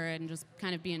tour and just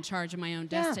kind of be in charge of my own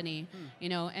Yeah. destiny, you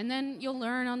know? And then you'll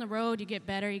learn on the road, you get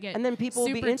better, you get And then people will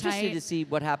be super interested tight. to see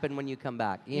what happened when you come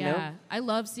back, you yeah, know? I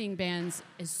love seeing bands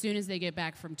as soon as they get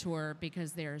back from tour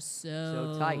because they're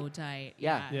so tight.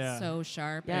 Yeah. Yeah. So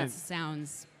sharp. Yeah. It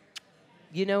sounds.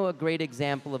 You know a great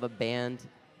example of a band,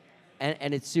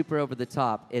 and it's super over the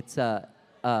top. It's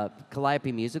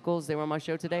Calliope Musicals. They were on my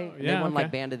show today. And yeah, they won okay.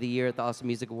 like Band of the Year at the Awesome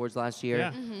Music Awards last year.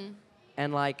 Yeah.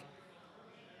 And like,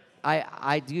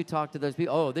 I do talk to those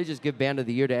people. Oh, they just give Band of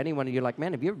the Year to anyone, and you're like,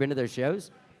 man, have you ever been to their shows?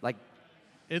 Like,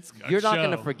 It's a you're not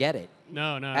going to show. forget it.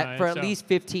 No, no, For it's at show. least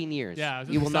 15 years. Yeah, I was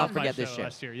you at will the not South by forget this show show.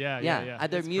 last year. Yeah.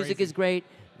 Their It's music crazy. is great.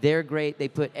 They're great. They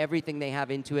put everything they have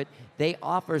into it. They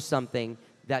offer something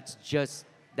that's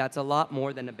a lot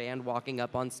more than a band walking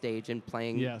up on stage and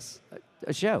playing Yes.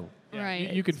 a show. Yeah,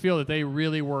 Right. You can feel that they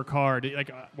really work hard.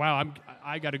 Like, wow,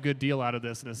 I got a good deal out of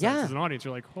this in a sense. Yeah. As an audience,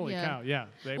 you're like, holy Yeah. cow, yeah,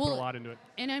 they put a lot into it.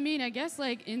 And I mean, I guess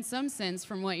like in some sense,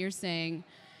 from what you're saying,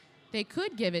 they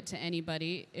could give it to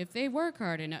anybody if they work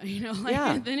hard enough. You know, like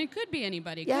Yeah. then it could be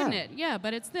anybody, Yeah. couldn't it? Yeah,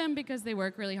 but it's them because they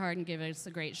work really hard and give us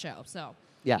a great show. So,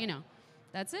 Yeah. you know,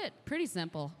 that's it. Pretty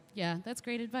simple. Yeah, that's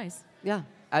great advice. Yeah,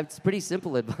 it's pretty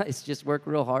simple advice. Just work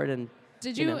real hard and.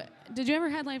 Did you you know. did you ever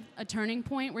have like a turning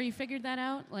point where you figured that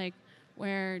out, like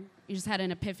where you just had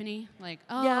an epiphany, like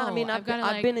oh Yeah, I mean, I've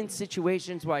got been in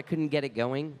situations where I couldn't get it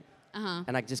going, uh-huh.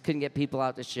 and I just couldn't get people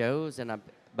out to shows.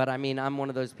 But I mean, I'm one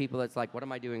of those people that's like, what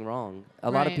am I doing wrong?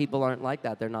 A lot of Right. people aren't like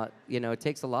that. They're not. You know, it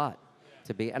takes a lot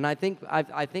to be. And I think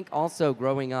also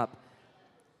growing up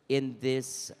in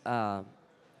this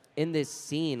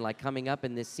scene, like coming up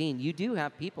in this scene, you do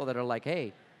have people that are like,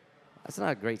 hey, that's not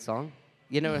a great song.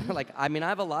 You know, like, I mean, I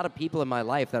have a lot of people in my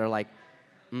life that are like,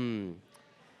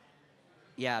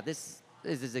 yeah, this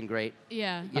isn't great.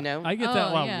 Yeah. You know? I get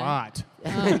that Oh, a yeah. lot.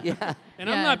 yeah. And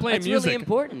Yeah. I'm not playing It's music. really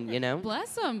important, you know?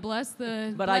 Bless them. Bless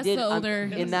the. But bless I did- the I'm- older,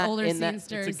 in that- older in that-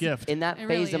 scenesters. It's a gift. In that It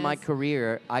phase really of my is.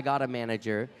 career, I got a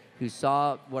manager who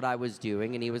saw what I was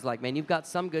doing, and he was like, man, you've got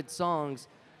some good songs,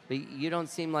 but you don't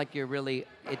seem like you're really,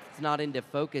 it's not into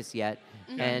focus yet.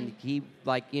 Mm-hmm. And he,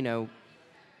 like, you know,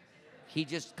 he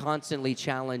just constantly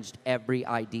challenged every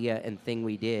idea and thing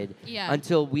we did Yeah.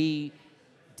 until we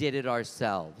did it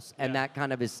ourselves. And Yeah. that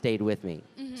kind of has stayed with me.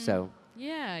 Mm-hmm. So,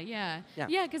 Yeah, yeah. Yeah.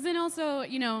 Yeah, because then also,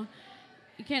 you know,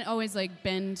 you can't always like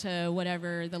bend to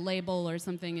whatever the label or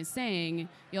something is saying.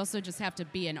 You also just have to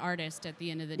be an artist at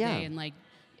the end of the Yeah. day. And like,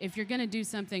 if you're going to do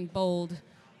something bold,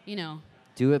 you know,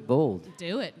 do it bold.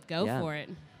 do it. Go Yeah. for it.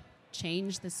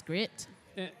 Change the script.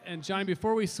 And Johnny,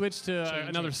 before we switch to Change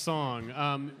another it.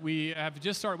 song, we have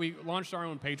just started. We launched our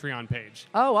own Patreon page.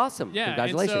 Oh, awesome. Yeah,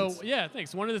 Congratulations. And so, yeah,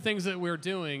 thanks. One of the things that we're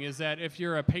doing is that if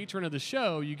you're a patron of the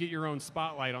show, you get your own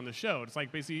spotlight on the show. It's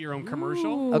like basically your own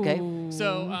commercial. Okay.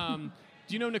 So,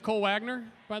 do you know Nicole Wagner,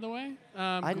 by the way?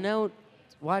 I know.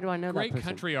 Why do I know that Great person?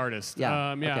 country artist.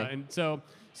 Yeah, Yeah. okay. And so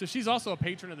she's also a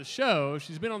patron of the show.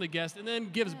 She's been on the guest and then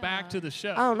gives back to the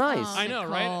show. Oh, nice. Aw. I know,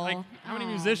 right? Nicole. Like, how many Aw.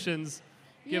 musicians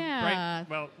give, Yeah. right?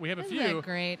 Well, we have a Isn't few. that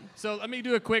great? So let me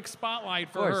do a quick spotlight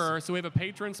for course. her. So we have a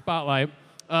patron spotlight.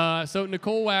 So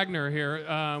Nicole Wagner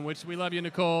here, which we love you,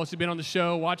 Nicole. She's been on the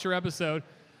show. Watch her episode.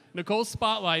 Nicole's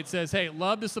spotlight says, "Hey,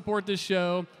 love to support this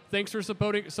show. Thanks for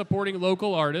supporting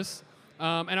local artists.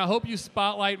 And I hope you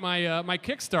spotlight my my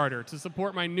Kickstarter to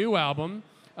support my new album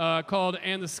called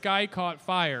And the Sky Caught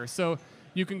Fire." So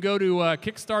you can go to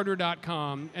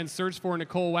Kickstarter.com and search for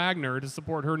Nicole Wagner to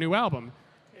support her new album.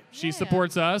 She Yeah.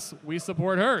 supports us. We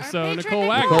support her. Our So patron Nicole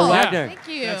Wagner. Nicole Yeah. Wagner. Thank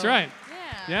you. That's right.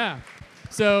 Yeah. Yeah.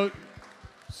 So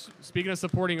speaking of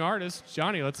supporting artists,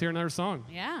 Johnny, let's hear another song.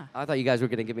 Yeah. I thought you guys were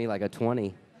going to give me like a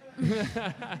 20.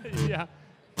 Yeah.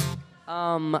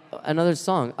 Another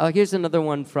song. Here's another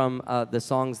one from the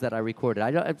songs that I recorded.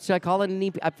 Should I call it an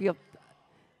EP?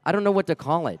 I don't know what to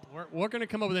call it. We're going to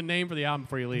come up with a name for the album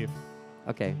before you leave.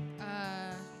 Okay.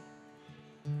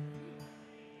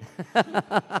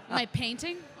 My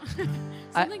painting?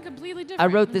 I- Something completely I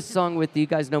different. wrote this song with, you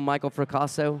guys know Michael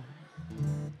Fracasso?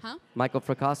 Huh? Michael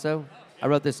Fracasso? I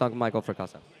wrote this song with Michael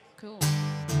Fracasso. Cool.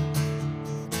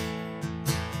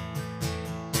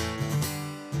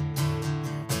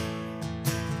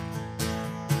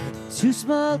 Too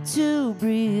small to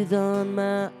breathe on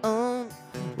my own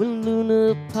when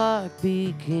Luna Park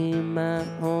became my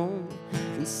home.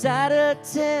 Inside a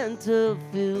tent of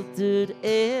filtered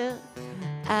air,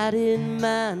 I didn't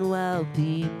mind while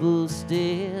people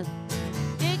stared.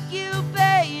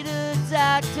 Incubator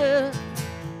doctor,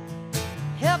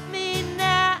 help me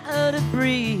now to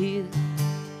breathe.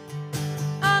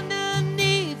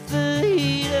 Underneath the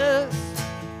heaters,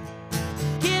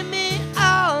 give me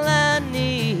all I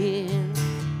need.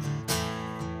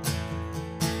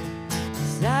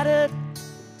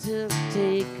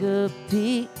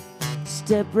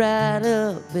 step right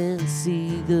up and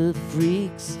see the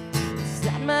freaks.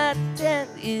 Inside my tent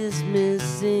is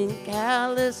missing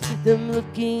Alice. Them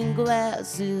looking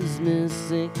glass is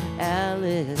missing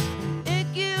Alice.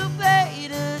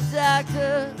 Incubator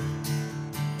doctor,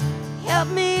 help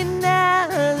me now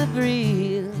to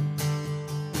breathe.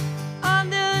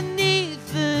 Underneath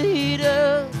the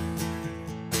heater,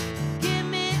 give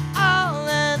me all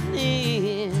I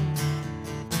need.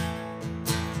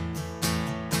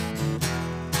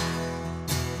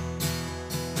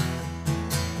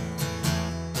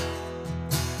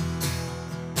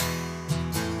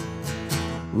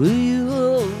 Will you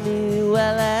hold me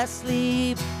while I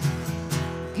sleep?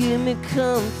 Give me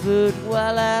comfort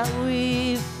while I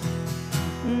weep.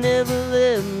 Never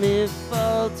let me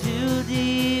fall too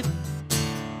deep.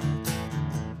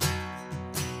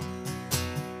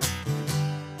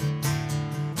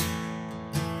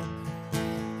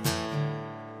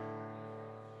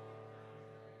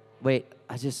 Wait,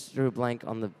 I just drew a blank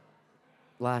on the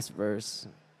last verse.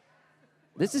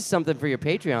 This is something for your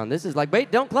Patreon. This is like,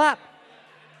 wait, don't clap.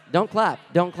 Don't clap.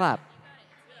 Don't clap.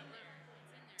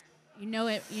 You know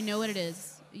it. You know what it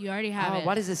is. You already have it.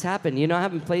 Why does this happen? You know, I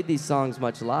haven't played these songs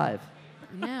much live.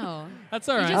 No. That's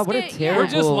all right. just what a get- terrible... We're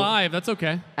just live. That's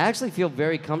okay. I actually feel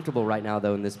very comfortable right now,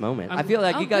 though, in this moment. I I'm- feel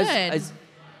like you guys... Good.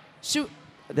 Shoot.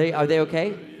 Are they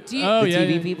okay? Do you, Oh, The yeah.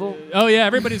 TV yeah. people? Oh, yeah.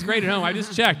 Everybody's great at home. I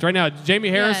just checked right now. Jamie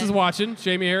Harris Yeah. is watching.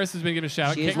 Jamie Harris has been giving a shout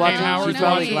out. She is Kate watching. Howard's She's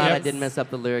probably watching. glad I Yep. didn't mess up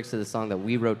the lyrics to the song that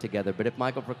we wrote together. But if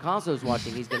Michael Picasso is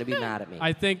watching, he's going to be mad at me.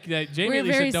 I think that Jamie We're at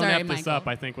least very said, don't sorry, F this Michael. up,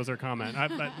 I think was her comment.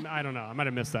 I don't know. I might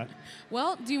have missed that.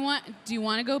 well, do you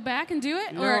want to go back and do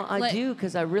it? No, or I do,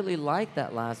 because I really like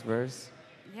that last verse.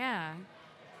 Yeah.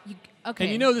 You, okay.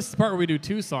 And you know this is the part where we do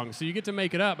two songs, so you get to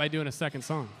make it up by doing a second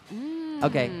song.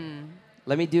 Okay,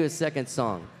 let me do a second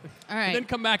song. All right. Then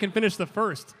come back and finish the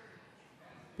first.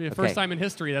 Be the first Okay. time in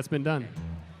history that's been done.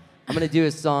 I'm going to do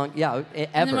a song, and then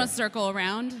ever. we'll circle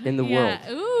around In the world.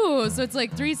 Ooh, so it's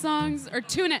like 3 songs or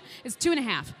it's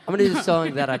 2.5. I'm going to do a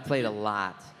song that I played a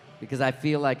lot, because I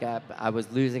feel like I was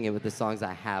losing it with the songs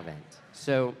I haven't.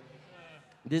 So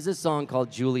this is a song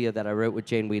called Julia that I wrote with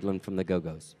Jane Weedland from the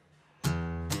Go-Go's.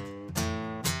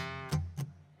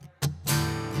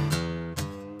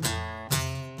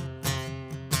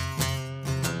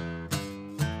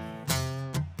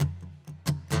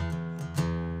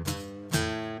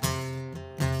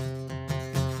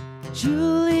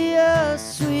 Julia,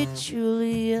 sweet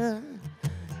Julia,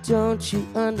 don't you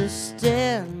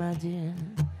understand, my dear?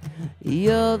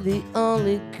 You're the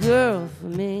only girl for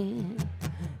me.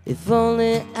 If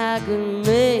only I could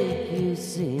make you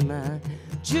see, my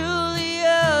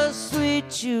Julia, sweet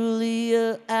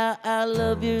Julia, I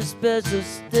love your special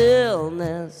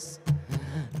stillness.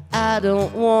 I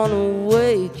don't want to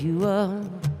wake you up,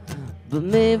 but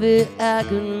maybe I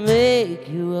can make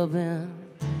you up and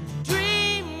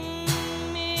dream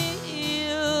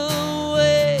me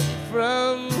away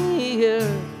from here.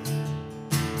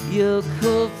 Your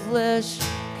cold flesh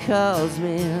calls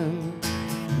me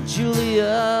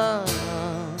Julia.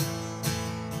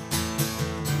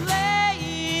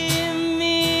 Lay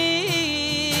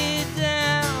me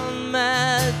down,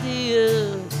 my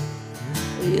dear.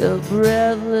 You're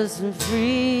breathless and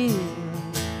free,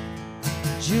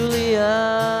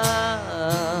 Julia.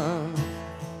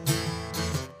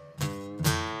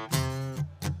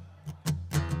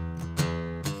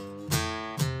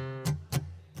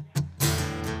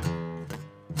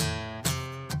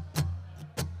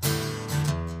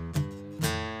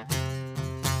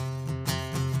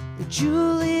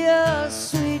 Julia,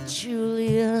 sweet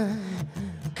Julia,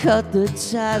 cut the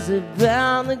ties that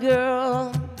bound the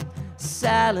girl.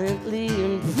 Silently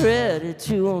and pretty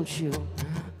too, won't you?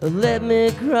 Let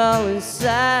me crawl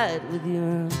inside with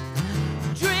you.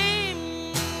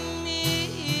 Dream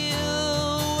me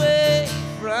away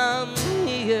from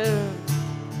here.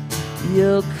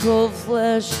 Your cold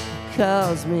flesh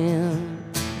calls me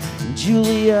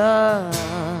Julia.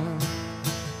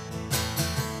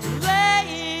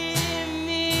 Lay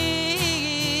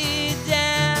me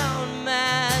down,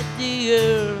 my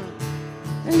dear.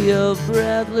 You're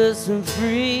breathless and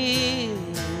free,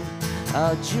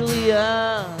 oh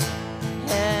Julia,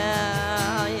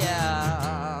 yeah,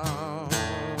 yeah.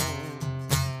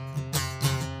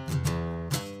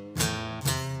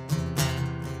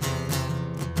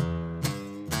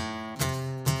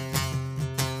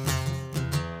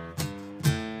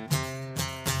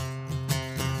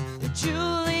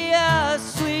 Julia,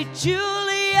 sweet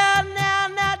Julia,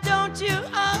 now don't you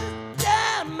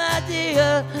understand, my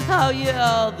dear, how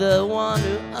you're the one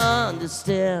who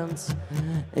understands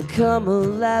and come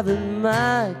alive at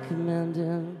my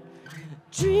command.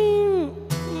 dream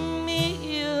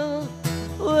me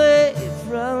away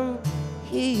from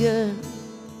here.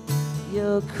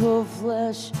 Your cold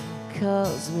flesh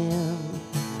calls me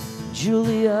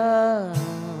Julia.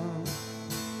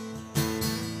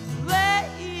 Lay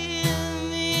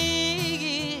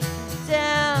me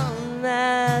down,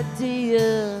 my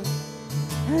dear.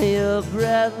 You're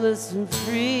breathless and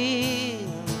free,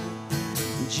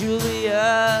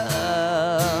 Julia.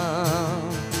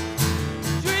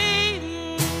 Dream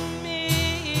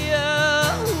me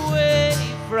away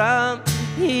from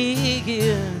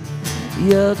here.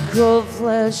 Your cold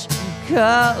flesh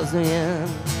calls me,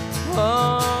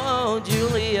 oh,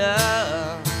 Julia.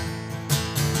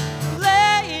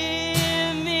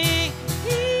 Lay me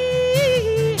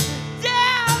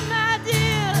down, my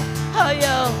dear. Oh,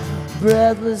 you're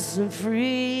breathless and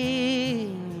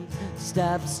free.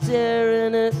 Stop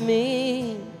staring at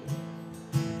me,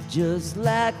 just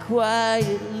lie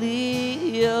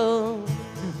quietly, oh,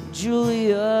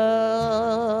 Julia.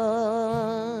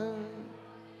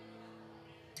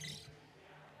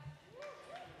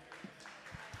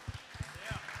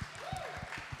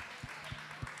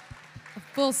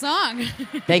 Full song.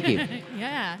 Thank you.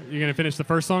 Yeah. You're going to finish the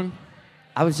first song?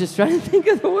 I was just trying to think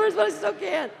of the words, but I still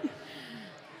can't.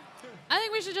 I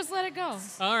think we should just let it go.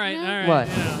 All right, You know? all right. What?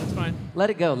 Yeah, that's fine. Let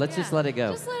it go. Let's just let it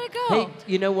go. Just let it go. Hey,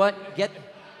 you know what?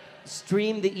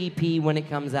 Stream the EP when it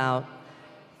comes out.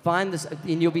 Find this,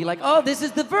 and you'll be like, oh, this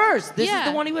is the verse. This is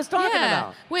the one he was talking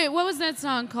about. Wait, what was that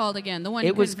song called again? The one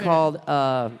It was called,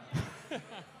 Oh,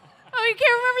 you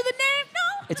can't remember the name?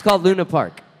 No. it's called Luna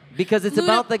Park. Because it's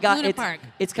Luna- about the guy. Luna Park.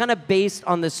 It's kind of based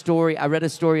on the story. I read a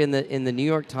story in the New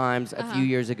York Times a few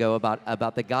years ago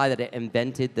about the guy that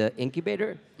invented the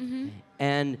incubator,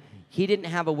 and he didn't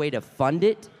have a way to fund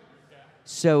it,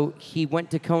 so he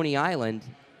went to Coney Island,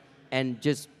 and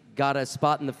just got a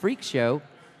spot in the freak show,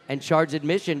 and charged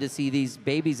admission to see these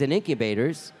babies in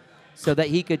incubators, so that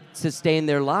he could sustain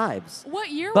their lives. What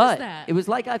year But was that? it was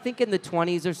like, I think, in the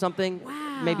 20s or something.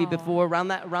 Maybe Wow. before, around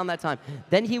that time.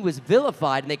 Then he was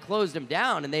vilified, and they closed him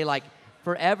down, and they, like,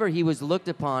 forever he was looked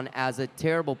upon as a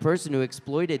terrible person who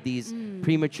exploited these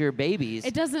premature babies.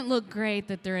 It doesn't look great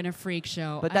that they're in a freak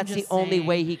show. But I'm that's the just only saying.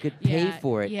 way he could pay Yeah,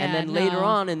 for it. yeah, And then later no.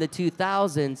 on in the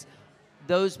 2000s,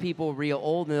 those people were real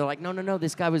old, and they're like, no,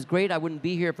 this guy was great. I wouldn't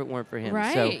be here if it weren't for him.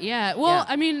 Right? So, yeah. Well, yeah.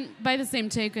 I mean, by the same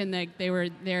token, like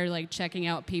they're like checking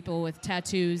out people with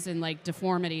tattoos and like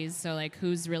deformities. So like,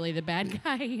 who's really the bad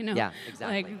guy? You know? Yeah,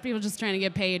 exactly. Like people just trying to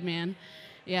get paid, man.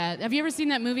 Yeah. Have you ever seen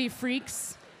that movie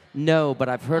Freaks? No, but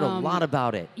I've heard a lot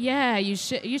about it. Yeah, you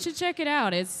should check it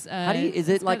out. It's How do you? Is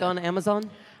it it's like got- on Amazon?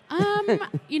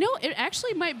 You know, it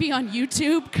actually might be on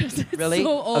YouTube because it's Really? so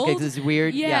old. Okay, 'cause it's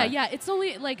weird? Yeah, Yeah. It's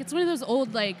only like it's one of those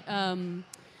old like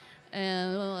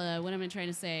what am I trying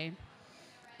to say?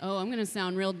 Oh, I'm gonna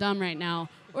sound real dumb right now.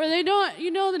 Or they don't,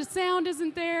 you know, that the sound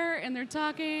isn't there and they're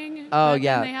talking. Oh, but then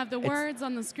yeah. they have the It's- words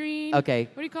on the screen. Okay.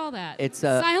 What do you call that? It's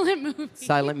a silent movie.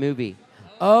 Silent movie.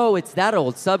 Oh, it's that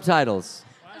old. Subtitles.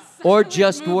 Or Silent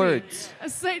just movie. words. A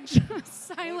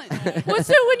silent. What's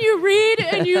it when you read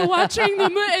and you're watching the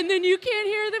movie and then you can't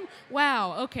hear them?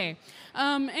 Wow. Okay.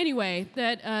 Anyway,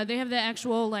 that they have the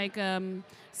actual like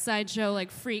sideshow like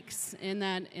freaks in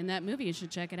that movie. You should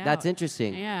check it out. That's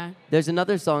interesting. Yeah. There's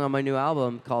another song on my new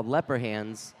album called Leper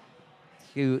Hands,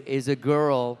 who is a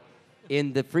girl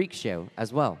in the freak show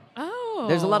as well. Oh.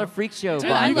 There's a lot of freak show Dude,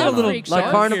 I vibes. love a little, freak like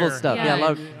shows. carnival Here. stuff. Yeah. Yeah, a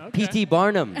lot of Okay. P.T.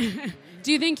 Barnum.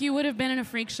 Do you think you would have been in a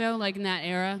freak show like in that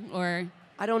era or?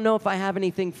 I don't know if I have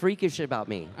anything freakish about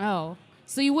me. Oh,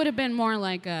 so you would have been more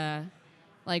like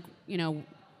you know,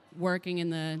 working in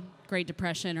the Great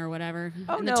Depression or whatever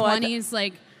Oh, in no, the I 20s,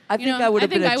 like. I you think know, I would have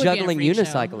been think I a would be in juggling freak show.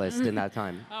 unicyclist in that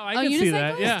time. Oh, I can see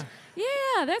that. unicyclist? Yeah.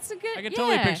 Yeah, that's a good. I can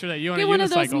totally yeah. picture that, you on Get a one of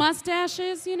those unicycle.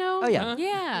 mustaches, you know. Oh, yeah.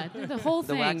 Yeah, the whole The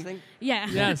thing. wax thing? Yeah.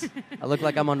 Yes. I look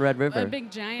like I'm on Red River. A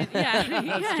big giant. Yeah.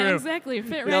 yeah. true. Exactly.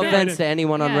 Fit No right in. offense to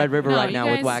anyone on Yeah. Red River No, right you now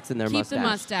with guys wax in their keep mustache. the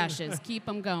mustaches. Keep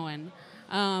them going.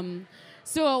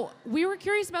 So we were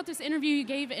curious about this interview you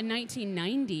gave in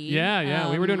 1990. Yeah.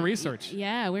 We were doing research.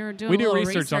 Yeah, we were doing We a do little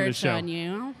research on this show. on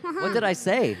you. What did I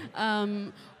say?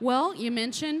 Well, you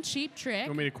mentioned Cheap Trick. You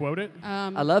want me to quote it?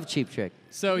 I love Cheap Trick.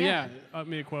 So Yeah. want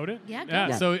me to quote it? Yeah, go Yeah.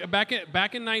 ahead. So back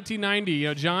in 1990, you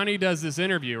know, Johnny does this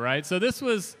interview, right? So this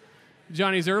was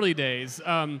Johnny's early days.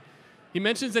 He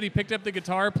mentions that he picked up the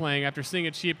guitar playing after seeing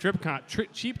a Cheap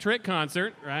Trick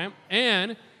concert, right?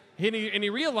 And he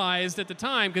realized at the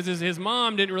time, because his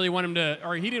mom didn't really want him to,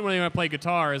 or he didn't really want to play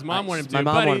guitar. His mom Right. wanted him to. My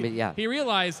mom but wanted me, yeah. He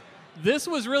realized this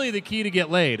was really the key to get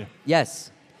laid.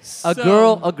 Yes. So-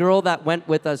 A girl that went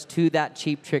with us to that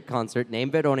Cheap Trick concert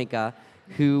named Veronica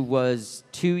who was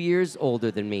 2 years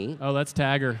older than me, Oh, let's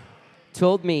tag her.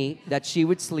 told me that she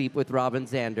would sleep with Robin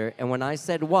Zander. And when I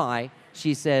said why,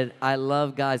 she said, I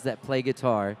love guys that play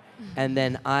guitar. And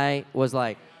then I was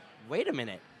like, wait a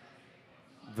minute.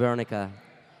 Veronica,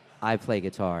 I play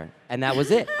guitar. And that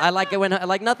was it. I like it when,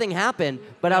 like, nothing happened,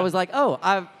 but I was like, oh,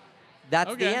 that's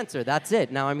the Okay. answer. That's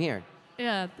it. Now I'm here.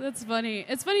 Yeah, that's funny.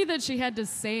 It's funny that she had to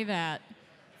say that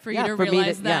for Yeah, you to for me to-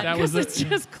 realize yeah. that, That was because the- it's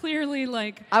just clearly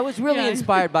like. I was really Yeah.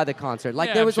 inspired by the concert. Like,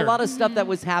 Yeah, there I'm was sure. a lot of stuff that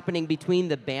was happening between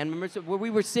the band members. Where we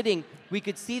were sitting, we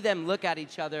could see them look at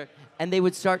each other, and they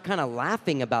would start kind of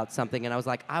laughing about something. And I was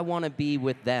like, I want to be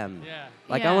with them. Yeah.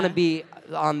 Like, I Yeah. want to be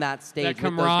on that stage That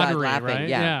with those guys camaraderie, laughing. right?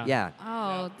 Yeah, Yeah. yeah.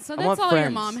 Oh, so I that's want all your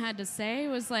friends. mom had to say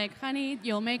was like, honey,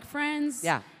 you'll make friends.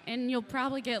 Yeah. And you'll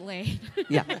probably get laid.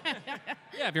 Yeah.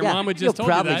 Yeah, if your Yeah, mom would you'll just told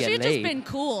you probably that. get She'd laid. just been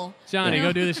cool. Johnny, you know?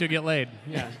 go do this, you'll get laid.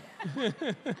 Yeah.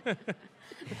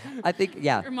 I think,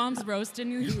 yeah. Your mom's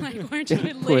roasting you like, aren't you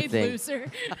a Poor laid thing.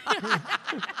 loser?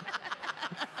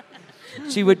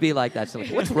 She would be like that. She's like,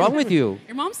 what's wrong with you?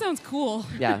 Your mom sounds cool.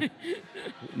 Yeah.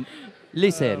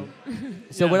 Listen.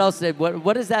 So Yeah. what else?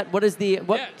 What is that? What is the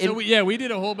what? Yeah, so we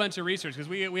did a whole bunch of research because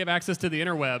we have access to the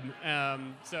interweb.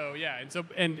 So yeah,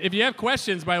 and if you have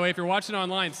questions, by the way, if you're watching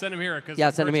online, send them here because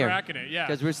send them we're here. tracking it. Yeah,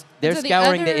 Because they're So the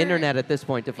scouring the other- internet at this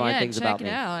point to find Yeah, things check about it me.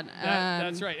 out.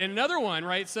 That's right. And another one,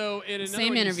 right? So in another Same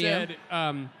one interview. you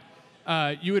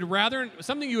said you would rather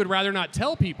something you would rather not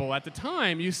tell people. At the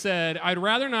time, you said I'd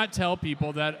rather not tell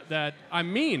people that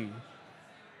I'm mean.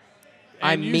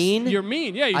 I'm And mean? You're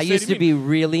mean. Yeah, you I said used to mean. be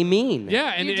really mean.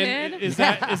 Yeah, and, You and did? is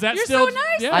that You're still? so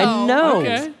nice, Yeah. I Oh, know.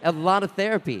 okay. A lot of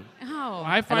therapy. Oh.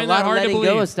 I And find a lot that of hard to letting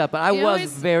believe. go of stuff, but I You was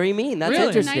always- very mean. That's Really?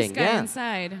 interesting. Nice guy yeah.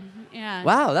 inside. Yeah.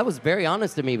 Wow, that was very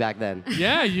honest to me back then.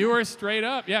 Yeah, you were straight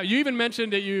up. Yeah, you even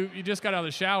mentioned that you just got out of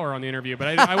the shower on the interview,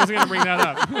 but I wasn't going to bring that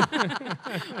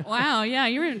up. Wow. Yeah,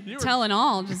 you were telling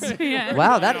all. Just yeah.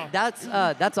 Wow,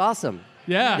 that's awesome.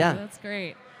 Yeah. Yeah. That's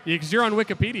great. Because you're on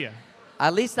Wikipedia.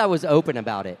 At least I was open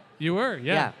about it. You were,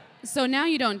 yeah. Yeah. So now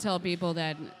you don't tell people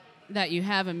that you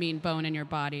have a mean bone in your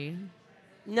body.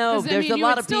 No, 'Cause, I there's mean, a you lot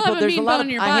would of still people. have a There's a mean lot bone of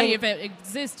in your I body hang- if it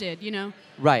existed, you know.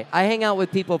 Right. I hang out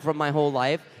with people from my whole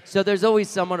life. So there's always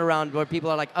someone around where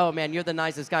people are like, oh, man, you're the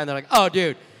nicest guy. And they're like, oh,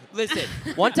 dude, listen.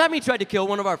 One time he tried to kill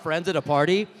one of our friends at a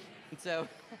party. And so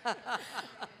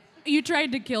You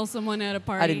tried to kill someone at a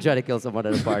party. I didn't try to kill someone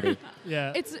at a party.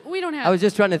 Yeah. We don't have. I was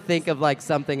just trying to think of, like,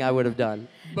 something I would have done.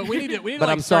 But we need to But like,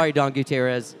 I'm sorry, Don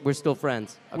Gutierrez. We're still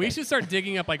friends. We Okay. should start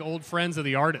digging up like old friends of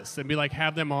the artists and be like,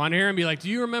 have them on here and be like, do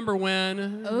you remember when?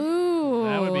 Ooh,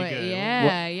 That would be good.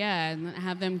 Yeah, and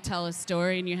have them tell a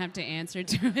story, and you have to answer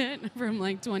to it from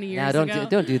like 20 years Nah, ago.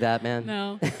 don't do that, man.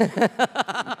 No.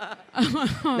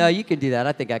 No, you can do that.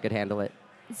 I think I could handle it.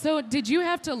 So, did you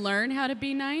have to learn how to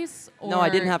be nice? No, I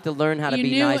didn't have to learn how to you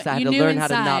be knew- nice. I had you to knew learn how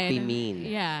to not be inside. mean.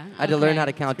 Yeah. I had to learn okay. how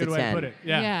to count Good to way 10. to put it.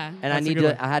 Yeah. Yeah. And That's a good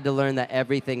one. I had to learn that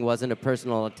everything wasn't a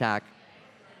personal attack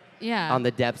Yeah. on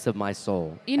the depths of my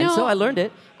soul. You and so know- I learned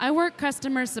it. I work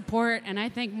customer support, and I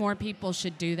think more people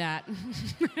should do that.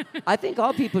 I think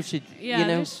all people should, Yeah, you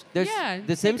know, there's- there's yeah, the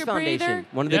take Sims a Foundation. breather.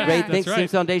 One of the Yeah, great that's things, right.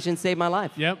 Sims Foundation saved my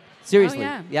life. Yep. Seriously.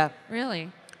 Oh, yeah.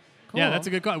 Really? Cool. Yeah, that's a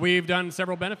good call. We've done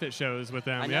several benefit shows with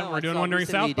them. I Yeah, know, we're I doing saw one during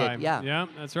recently South you by. did, yeah. Yeah,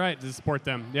 that's right, to support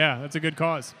them. Yeah, that's a good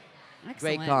cause.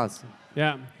 Excellent. Great cause.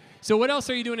 Yeah. So what else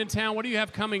are you doing in town? What do you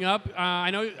have coming up? I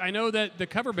know that the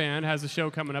cover band has a show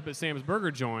coming up at Sam's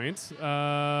Burger Joint in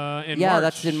March. Yeah,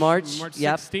 that's in March. March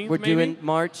Yep. 16th, We're maybe? doing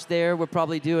March there. We're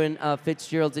probably doing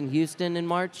Fitzgerald's in Houston in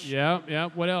March. Yeah.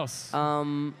 What else?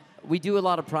 We do a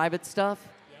lot of private stuff.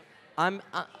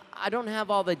 I don't have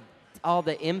all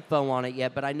the info on it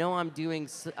yet, but I know I'm doing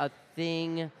a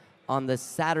thing on the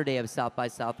Saturday of South by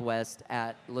Southwest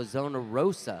at La Zona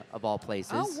Rosa, of all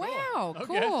places. Oh, wow.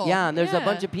 Okay. Cool. Yeah, and there's a Yeah.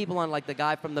 bunch of people on, like the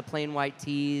guy from the Plain White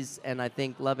Tees, and I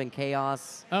think Love and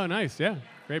Chaos, Oh, nice. Yeah.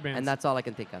 Great bands. and that's all I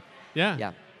can think of. yeah.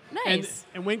 Yeah. Nice.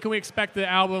 And when can we expect the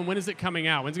album? When is it coming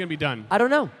out? When's it going to be done? I don't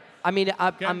know. I mean,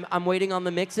 I'm waiting on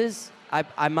the mixes.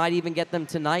 I might even get them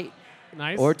tonight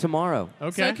Nice. or tomorrow.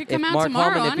 Okay. So it could come If out Mark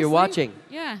tomorrow, Hallman, if you're honestly. watching.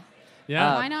 Yeah.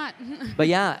 yeah. Why not? But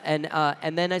yeah,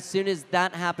 and then as soon as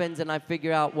that happens and I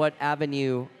figure out what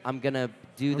avenue I'm gonna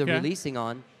do the Okay. releasing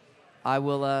on, I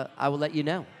will let you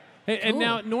know. Hey, and Cool.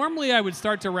 now, normally I would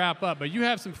start to wrap up, but you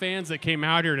have some fans that came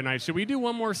out here tonight. Should we do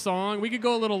one more song? We could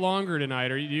go a little longer tonight.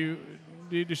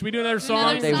 Should we do another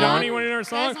song? another song? Johnny, you want to do another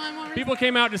song? Guys want one more People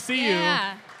came out to see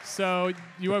Yeah. you. So,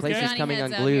 you place okay? is coming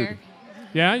heads out unglued. here.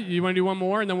 Yeah? You want to do one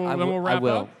more, and then I we'll will- wrap I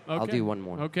will. up? I'll Okay. do one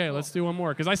more. Okay, let's do one more,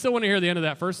 because I still want to hear the end of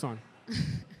that first song.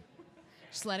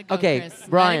 Just let it go, Okay, Chris.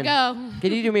 Brian, Let it go.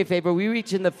 can you do me a favor? We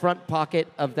reach in the front pocket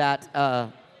of that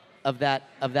of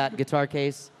that guitar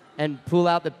case and pull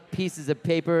out the pieces of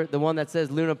paper, the one that says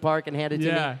Luna Park, and hand it to me?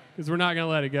 Yeah, because we're not going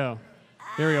to let it go.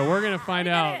 Here we go. We're going to find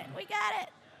out We got it.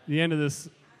 the end of this.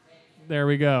 There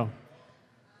we go.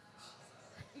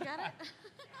 You got it?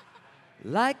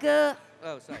 Like a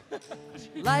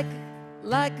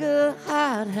like a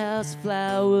hothouse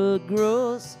flower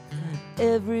grows,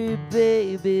 every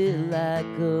baby like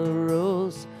a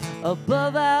rose.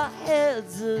 Above our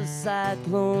heads a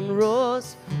cyclone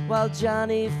roars, while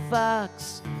Johnny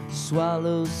Fox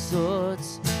swallows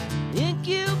swords.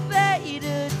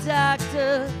 Incubator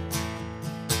doctor,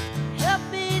 help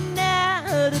me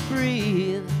now to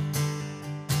breathe.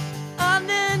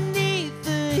 Underneath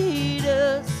the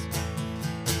heaters,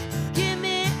 give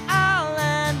me all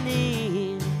I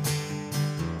need.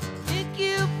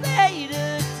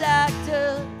 Incubator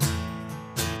doctor,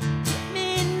 give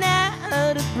me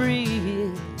now to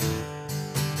breathe.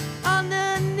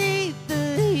 Underneath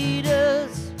the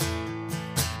heaters,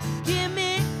 give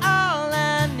me all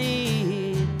I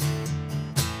need.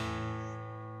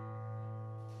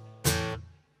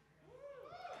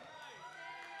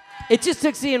 It just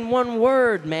took seeing one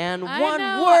word, man. One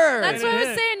word. That's what I It was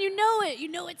hit. saying. You know it. You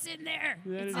know it's in there.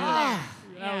 That It's is in it. there.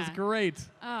 That was Yeah. great.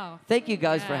 Oh. Thank you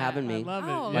guys for Yeah, having I me. love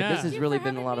it. Oh, Yeah. Like, this has thank you really for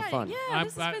been a having lot of me. fun. Yeah, I'm-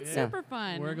 this has been yeah. super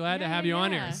fun. We're glad to Yeah, have you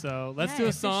on yeah. here. So let's Yeah, do a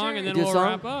for song sure. and then Do a we'll song?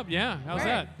 wrap up. Yeah, how's Right.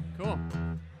 that? Cool.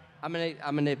 I'm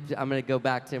gonna go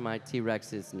back to my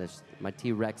T-Rexishness. My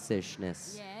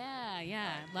T-Rexishness.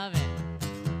 Yeah, love it.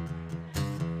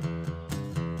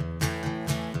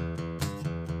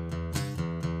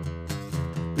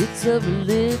 It's a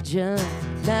religion,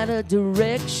 not a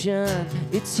direction.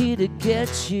 It's here to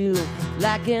get you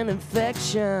like an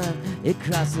infection. It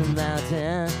crossed the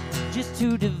mountain just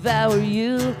to devour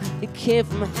you. It came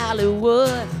from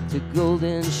Hollywood to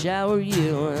golden shower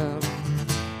you.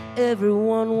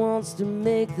 Everyone wants to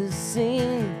make the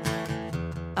scene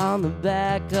on the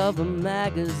back of a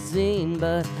magazine,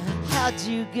 but how'd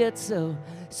you get so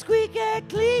squeaky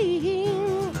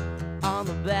clean? On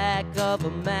the back of a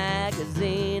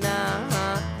magazine,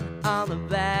 on the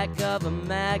back of a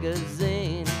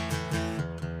magazine.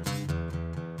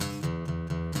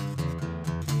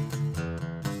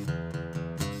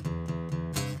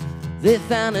 They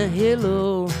found a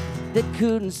halo that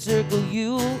couldn't circle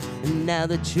you, and now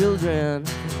the children,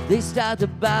 they start to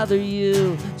bother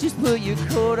you. Just put your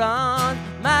coat on,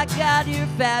 my God, you're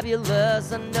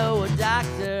fabulous. I know a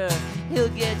doctor, he'll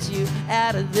get you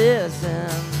out of this.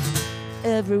 And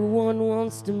everyone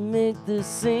wants to make the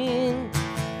scene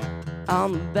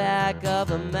on the back of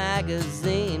a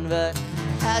magazine, but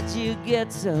how'd you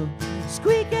get so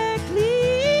squeaky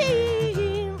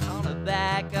clean? On the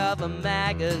back of a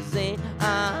magazine,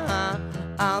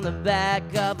 on the back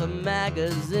of a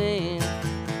magazine.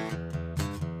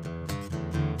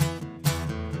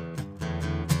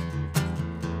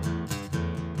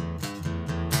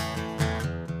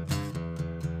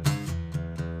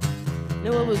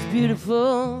 Now what was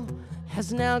beautiful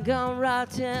has now gone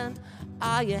rotten.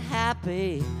 Are you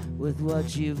happy with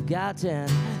what you've gotten?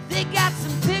 They got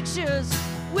some pictures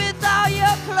with all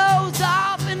your clothes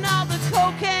off and all the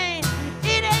cocaine.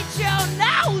 It ain't your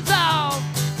nose off.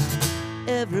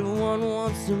 Everyone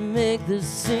wants to make the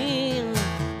scene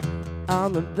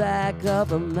on the back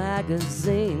of a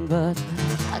magazine, but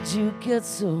how'd you get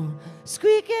so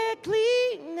squeaky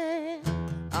clean?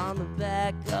 On the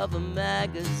back of a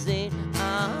magazine,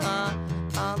 on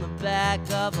the back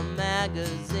of a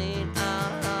magazine,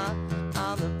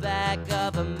 on the back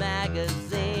of a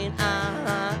magazine,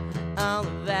 on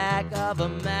the back of a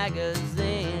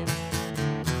magazine.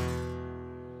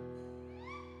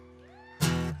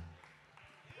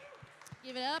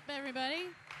 Give it up, everybody.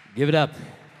 Give it up.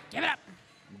 Give it up.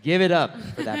 Give it up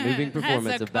for that moving That's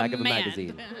performance a of Back of a command.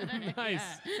 Magazine. Nice.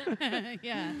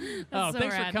 Yeah. Oh, That's so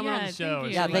thanks for rad. coming on Yeah, the show.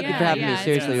 Thank Yeah, you. thank you for having me. it's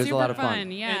Seriously, been it was a lot super of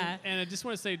fun. Yeah. And I just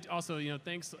want to say also,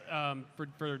 thanks for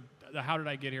the How Did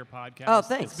I Get Here podcast. Oh,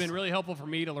 thanks. It's been really helpful for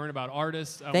me to learn about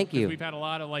artists. Thank 'cause you. We've had a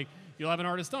lot of you'll have an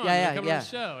artist on. Yeah, they'll come on the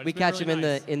show. It's We been catch really him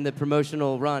nice. in the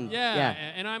promotional run. Yeah,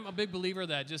 and I'm a big believer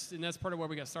that and that's part of where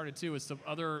we got started too. Is some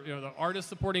other, the artists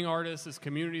supporting artists, this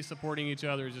community supporting each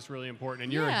other is just really important,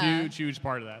 and you're a Yeah. huge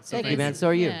part of that. So Thank you, man. thanks. So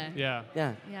are you. Yeah. Yeah.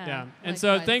 Yeah. Yeah. And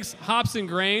so likewise. thanks Hops and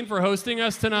Grain for hosting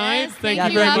us tonight. Yes, thank Yeah,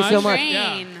 you thank very you much. so much.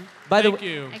 Yeah. By the Thank way,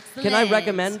 you. can I Excellent.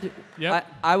 recommend? Yep.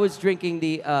 I was drinking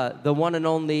the one and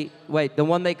only. Wait, the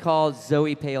one they call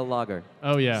Zoe Pale Lager.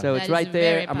 Oh yeah. So That it's is right a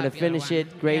there. very I'm gonna popular finish one.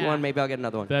 it. Great Yeah. one. Maybe I'll get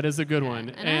another one. that is a good one.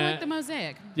 And I like the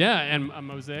mosaic. Yeah, and a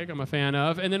Mosaic I'm a fan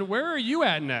of. And then where are you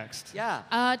at next? Yeah.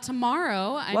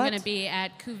 Tomorrow, I'm What? going to be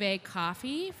at Cuvée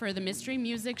Coffee for the Mystery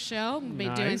Music Show. We'll be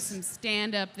doing Nice. some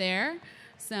stand-up there.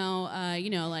 So,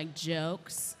 like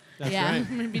jokes. That's yeah, right.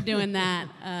 I'm gonna be doing that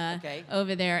Okay.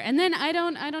 over there. And then I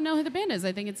don't know who the band is.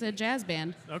 I think it's a jazz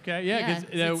band. Okay, yeah, Yeah, because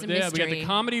it's a we got the mystery.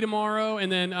 comedy tomorrow,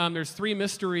 and then there's 3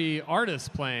 mystery artists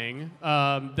playing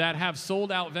that have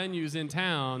sold out venues in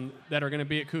town that are going to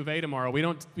be at Cuvée tomorrow.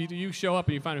 You show up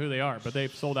and you find out who they are, but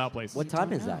they've sold out places. What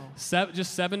time is that?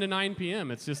 Just 7 to 9 p.m.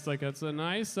 It's just like it's a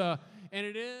nice, and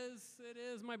it is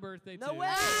my birthday too. No way!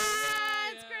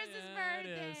 It's Chris's It is.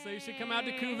 birthday. So you should come out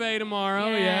to Cuvée tomorrow.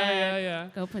 Yeah. Yeah.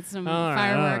 Go put some All right,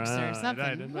 fireworks all right, or something.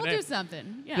 right. We'll But do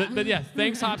something. Yeah. But yeah,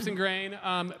 thanks Hops and Grain.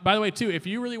 By the way, too, if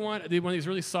you really want one of these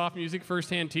really soft music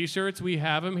firsthand T-shirts, we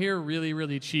have them here, really,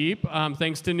 really cheap.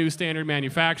 Thanks to New Standard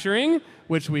Manufacturing,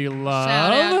 which we love.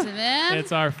 Shout out to them.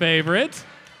 It's our favorite.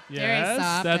 Very Yes,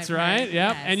 soft, that's I've right. heard.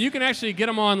 Yep. Yes. And you can actually get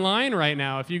them online right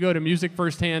now if you go to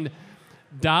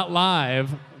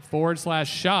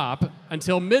musicfirsthand.live/shop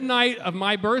until midnight of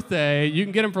my birthday. You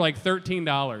can get them for like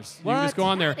 $13. You can What? just go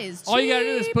on there. That is All you got to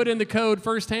do is cheap. put in the code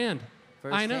firsthand.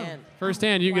 I know. Firsthand.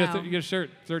 Firsthand, you Wow. get a shirt,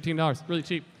 $13, really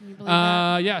cheap. you believe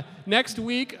that? Yeah. Next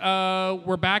week,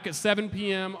 we're back at 7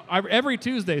 p.m. Every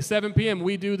Tuesday, 7 p.m.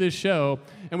 We do this show,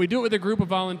 and we do it with a group of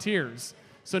volunteers.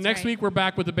 So next right. week we're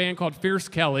back with a band called Fierce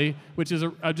Kelly, which is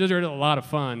just a lot of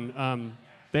fun.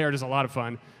 They are just a lot of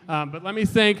fun. But let me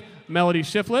thank Melody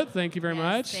Shiflett. Thank you very Yes,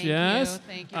 much. thank yes. you.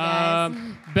 Thank you, guys.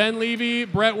 Ben Levy,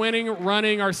 Brett Winning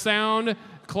running our sound.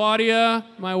 Claudia,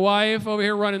 my wife, over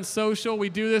here running social. We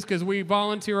do this because we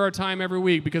volunteer our time every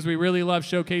week because we really love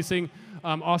showcasing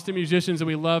Austin musicians, and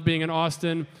we love being in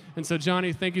Austin. And so,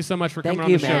 Johnny, thank you so much for Thank coming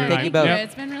you, on the show man. tonight. Thank you both. Yep.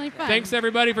 It's been really fun. Thanks,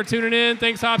 everybody, for tuning in.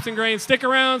 Thanks, Hops and Grain. Stick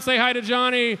around. Say hi to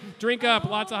Johnny. Drink up.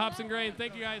 Lots of Hops and Grain.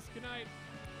 Thank you, guys. Good night.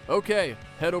 Okay,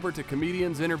 head over to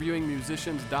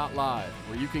comediansinterviewingmusicians.live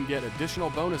where you can get additional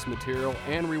bonus material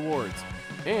and rewards.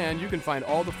 And you can find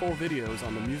all the full videos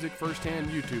on the Music Firsthand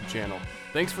YouTube channel.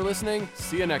 Thanks for listening.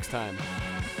 See you next time.